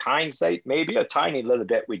Canada, with hindsight, maybe a tiny little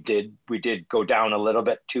bit we did go down a little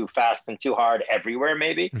bit too fast and too hard everywhere,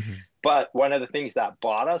 maybe. Mm-hmm. But one of the things that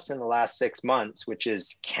bought us in the last 6 months, which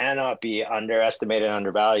cannot be underestimated,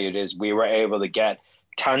 undervalued, is we were able to get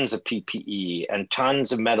tons of PPE and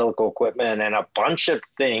tons of medical equipment and a bunch of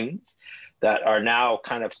things that are now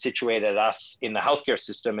kind of situated us in the healthcare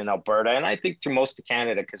system in Alberta. And I think through most of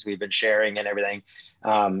Canada, because we've been sharing and everything,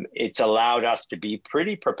 it's allowed us to be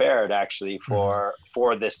pretty prepared actually for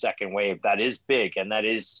this second wave. That is big, and that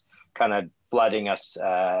is kind of flooding us.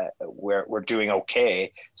 We're doing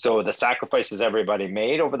okay. So the sacrifices everybody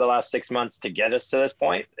made over the last 6 months to get us to this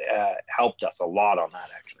point helped us a lot on that,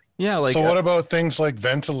 actually. Yeah. So what about things like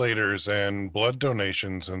ventilators and blood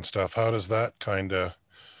donations and stuff? How does that kind of,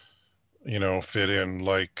 fit in?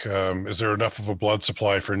 Like, is there enough of a blood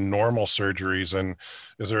supply for normal surgeries, and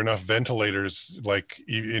is there enough ventilators, like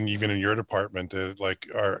even in your department? Is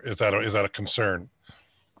that a concern?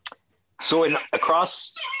 So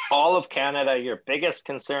across all of Canada, your biggest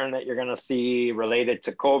concern that you're going to see related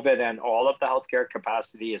to COVID and all of the healthcare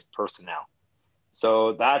capacity is personnel.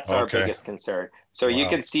 So that's our biggest concern. So you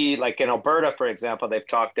can see, like in Alberta, for example, they've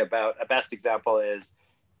talked about, a best example is,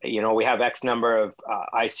 we have X number of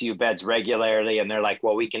ICU beds regularly, and they're like,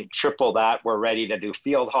 well, we can triple that. We're ready to do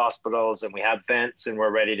field hospitals, and we have vents, and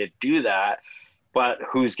we're ready to do that. But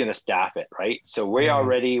who's going to staff it, right? So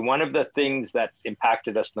one of the things that's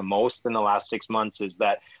impacted us the most in the last 6 months is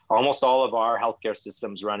that almost all of our healthcare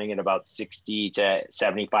systems running at about 60 to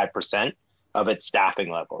 75% of its staffing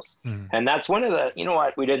levels. And that's one of the,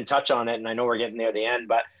 we didn't touch on it, and I know we're getting near the end,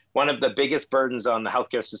 but one of the biggest burdens on the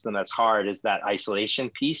healthcare system that's hard is that isolation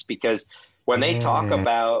piece, because when they talk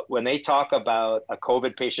about a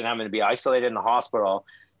COVID patient having to be isolated in the hospital.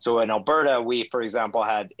 So in Alberta, we, for example,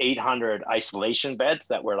 had 800 isolation beds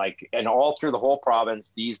that were and all through the whole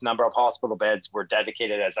province, these number of hospital beds were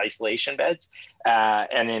dedicated as isolation beds.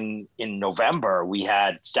 And in November, we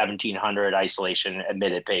had 1,700 isolation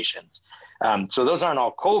admitted patients. So those aren't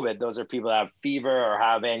all COVID. Those are people that have fever or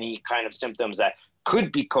have any kind of symptoms that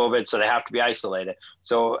could be COVID, so they have to be isolated.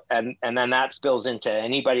 So, and then that spills into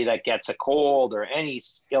anybody that gets a cold or any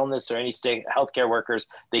illness or any healthcare workers,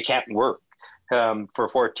 they can't work for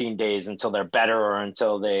 14 days until they're better or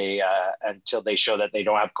until they show that they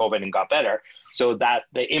don't have COVID and got better. So that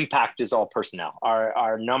the impact is all personnel.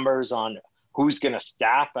 Our numbers on who's going to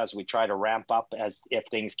staff as we try to ramp up, as if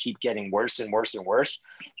things keep getting worse and worse and worse,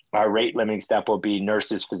 our rate limiting step will be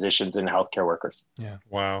nurses, physicians, and healthcare workers. Yeah.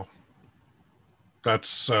 Wow.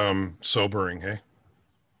 That's sobering, hey?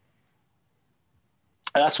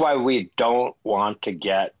 That's why we don't want to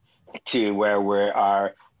get to where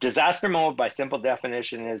our disaster mode, by simple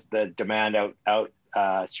definition, is the demand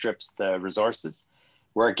outstrips the resources.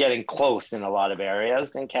 We're getting close in a lot of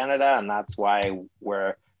areas in Canada, and that's why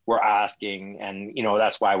we're asking, and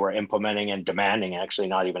that's why we're implementing and demanding, actually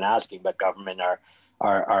not even asking, but government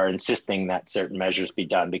are insisting that certain measures be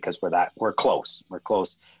done, because we're close.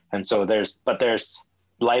 And so there's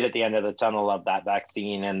light at the end of the tunnel of that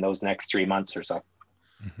vaccine in those next 3 months or so.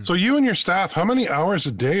 So you and your staff, how many hours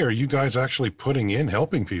a day are you guys actually putting in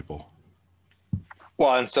helping people?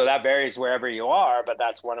 Well, and so that varies wherever you are, but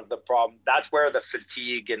that's one of the problems. That's where the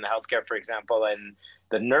fatigue in the healthcare, for example, and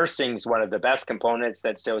the nursing is one of the best components.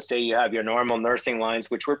 That, so say you have your normal nursing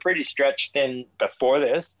lines, which were pretty stretched thin before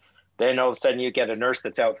this. Then all of a sudden you get a nurse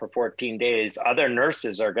that's out for 14 days. Other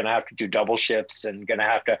nurses are going to have to do double shifts and going to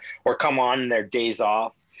have to, or come on their days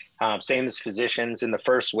off. Same as physicians in the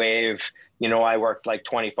first wave. I worked like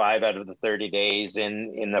 25 out of the 30 days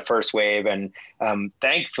in the first wave. And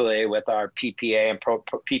thankfully with our PPE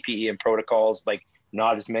and protocols, like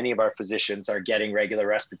not as many of our physicians are getting regular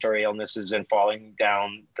respiratory illnesses and falling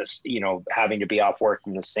down this, having to be off work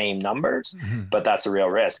in the same numbers, but that's a real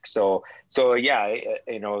risk. So yeah,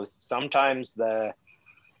 sometimes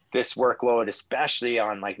this workload, especially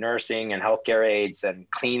on like nursing and healthcare aides and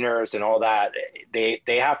cleaners and all that, they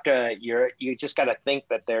have to, you just got to think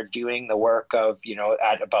that they're doing the work of,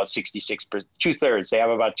 at about 66%, 2/3. They have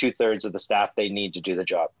about 2/3 of the staff they need to do the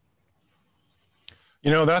job.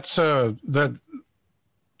 That's that.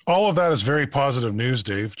 All of that is very positive news,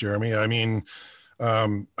 Dave, Jeremy. I mean,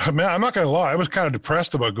 man, I'm not going to lie. I was kind of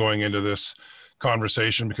depressed about going into this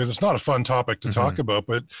conversation because it's not a fun topic to talk about,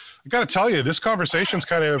 but I got to tell you, this conversation's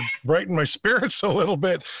kind of brightened my spirits a little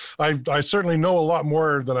bit. I certainly know a lot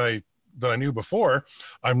more than I knew before.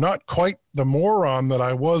 I'm not quite the moron that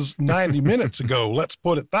I was 90 minutes ago. Let's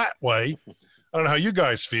put it that way. I don't know how you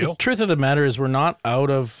guys feel. The truth of the matter is we're not out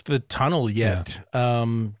of the tunnel yet.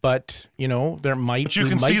 But there might you we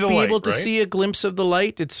can might see the be light, able to right? see a glimpse of the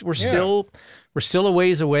light. We're still a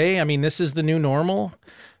ways away. I mean, this is the new normal.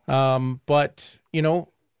 But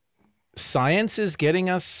science is getting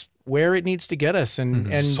us where it needs to get us,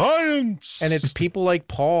 and Science. and it's people like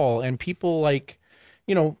Paul and people like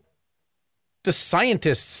the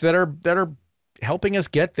scientists that are helping us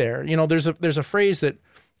get there. There's a phrase that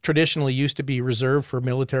traditionally used to be reserved for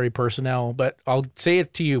military personnel, but I'll say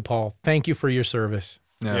it to you, Paul. Thank you for your service.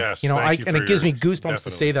 Yeah. Yes. It gives me goosebumps to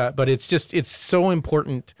definitely. say that, but it's so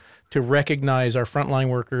important to recognize our frontline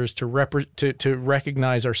workers, to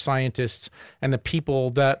recognize our scientists and the people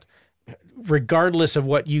that, regardless of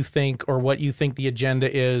what you think or what you think the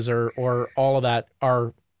agenda is or all of that,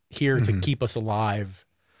 are here to keep us alive.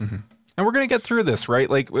 Mm-hmm. And we're going to get through this, right?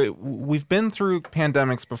 Like, we've been through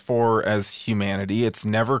pandemics before as humanity. It's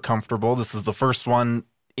never comfortable. This is the first one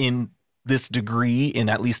in this degree in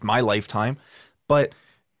at least my lifetime. But,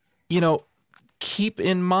 keep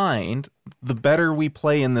in mind, the better we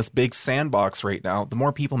play in this big sandbox right now, the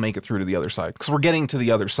more people make it through to the other side, because we're getting to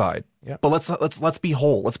the other side. Yep. But let's be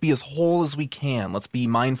whole. Let's be as whole as we can. Let's be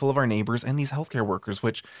mindful of our neighbors and these healthcare workers,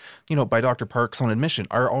 which, by Dr. Park's own admission,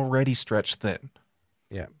 are already stretched thin.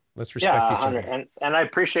 Yeah. Let's respect each other. And I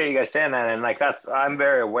appreciate you guys saying that. And I'm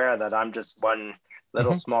very aware that I'm just one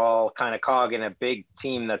little small kind of cog in a big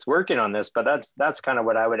team that's working on this. But that's kind of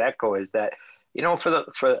what I would echo is that,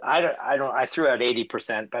 I threw out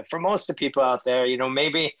 80%, but for most of the people out there,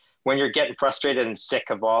 maybe when you're getting frustrated and sick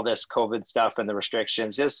of all this COVID stuff and the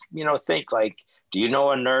restrictions, just, think like, do you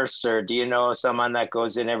know a nurse or do you know someone that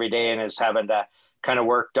goes in every day and is having to kind of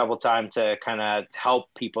work double time to kind of help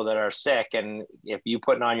people that are sick? And if you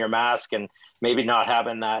putting on your mask and maybe not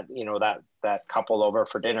having that, that couple over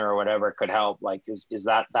for dinner or whatever could help, like, is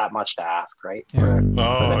that much to ask, right? Yeah.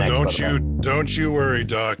 Don't you worry,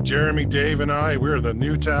 Doc. Jeremy, Dave, and I, we're the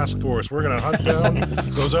new task force. We're going to hunt down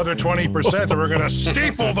those other 20% and we're going to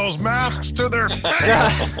staple those masks to their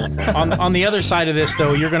face. On the other side of this,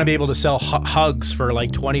 though, you're going to be able to sell hugs for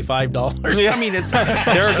like $25. Yeah. I mean,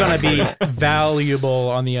 they're going to be valuable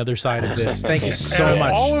on the other side of this. Thank you so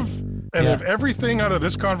much. Of everything out of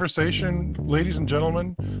this conversation, ladies and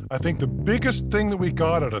gentlemen, I think the biggest thing that we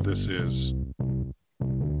got out of this is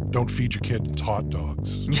don't feed your kids hot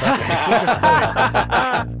dogs.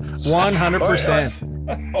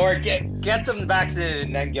 100%. Or get them vaccinated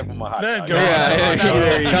and then give them a hot dog.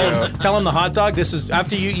 Tell them the hot dog. This is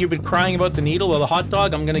after you've been crying about the needle. Well, the hot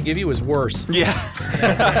dog I'm going to give you is worse. Yeah.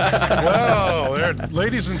 Well,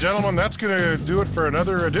 ladies and gentlemen, that's going to do it for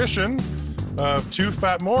another edition of Two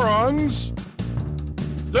Fat Morons.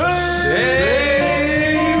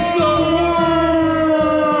 Save the world!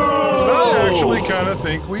 I actually kind of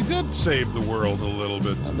think we did save the world a little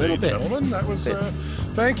bit today, gentlemen. That was.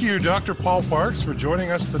 Thank you, Dr. Paul Parks, for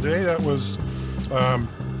joining us today. That was,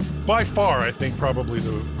 by far, I think, probably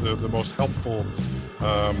the most helpful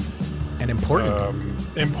and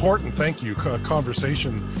important. Thank you,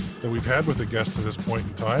 conversation that we've had with a guest to this point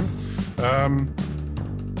in time.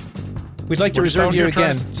 We'd like to reserve you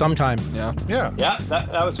again sometime. Yeah.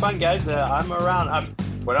 That was fun, guys. I'm around.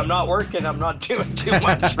 When I'm not working, I'm not doing too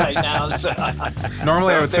much right now. So,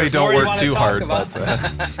 normally, I would say don't work too hard, but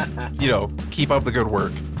keep up the good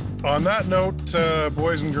work. On that note,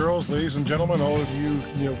 boys and girls, ladies and gentlemen, all of you,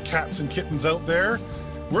 cats and kittens out there,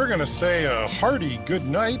 we're going to say a hearty good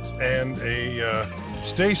night and a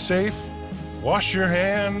stay safe, wash your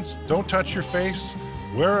hands, don't touch your face,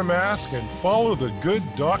 wear a mask, and follow the good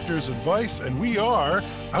doctor's advice. And we are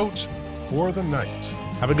out for the night.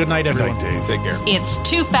 Have a good night, everyone. Good night, Dave. Take care. It's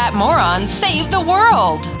Two Fat Morons Save the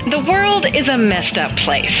World. The world is a messed up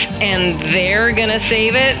place, and they're gonna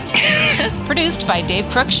save it. Produced by Dave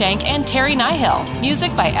Cruikshank and Terry Nyhill.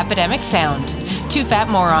 Music by Epidemic Sound. Two Fat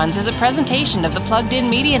Morons is a presentation of the Plugged In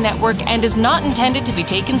Media Network and is not intended to be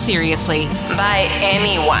taken seriously by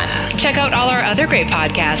anyone. Check out all our other great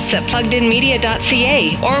podcasts at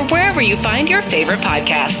pluggedinmedia.ca or wherever you find your favorite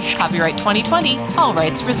podcasts. Copyright 2020, all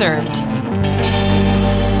rights reserved.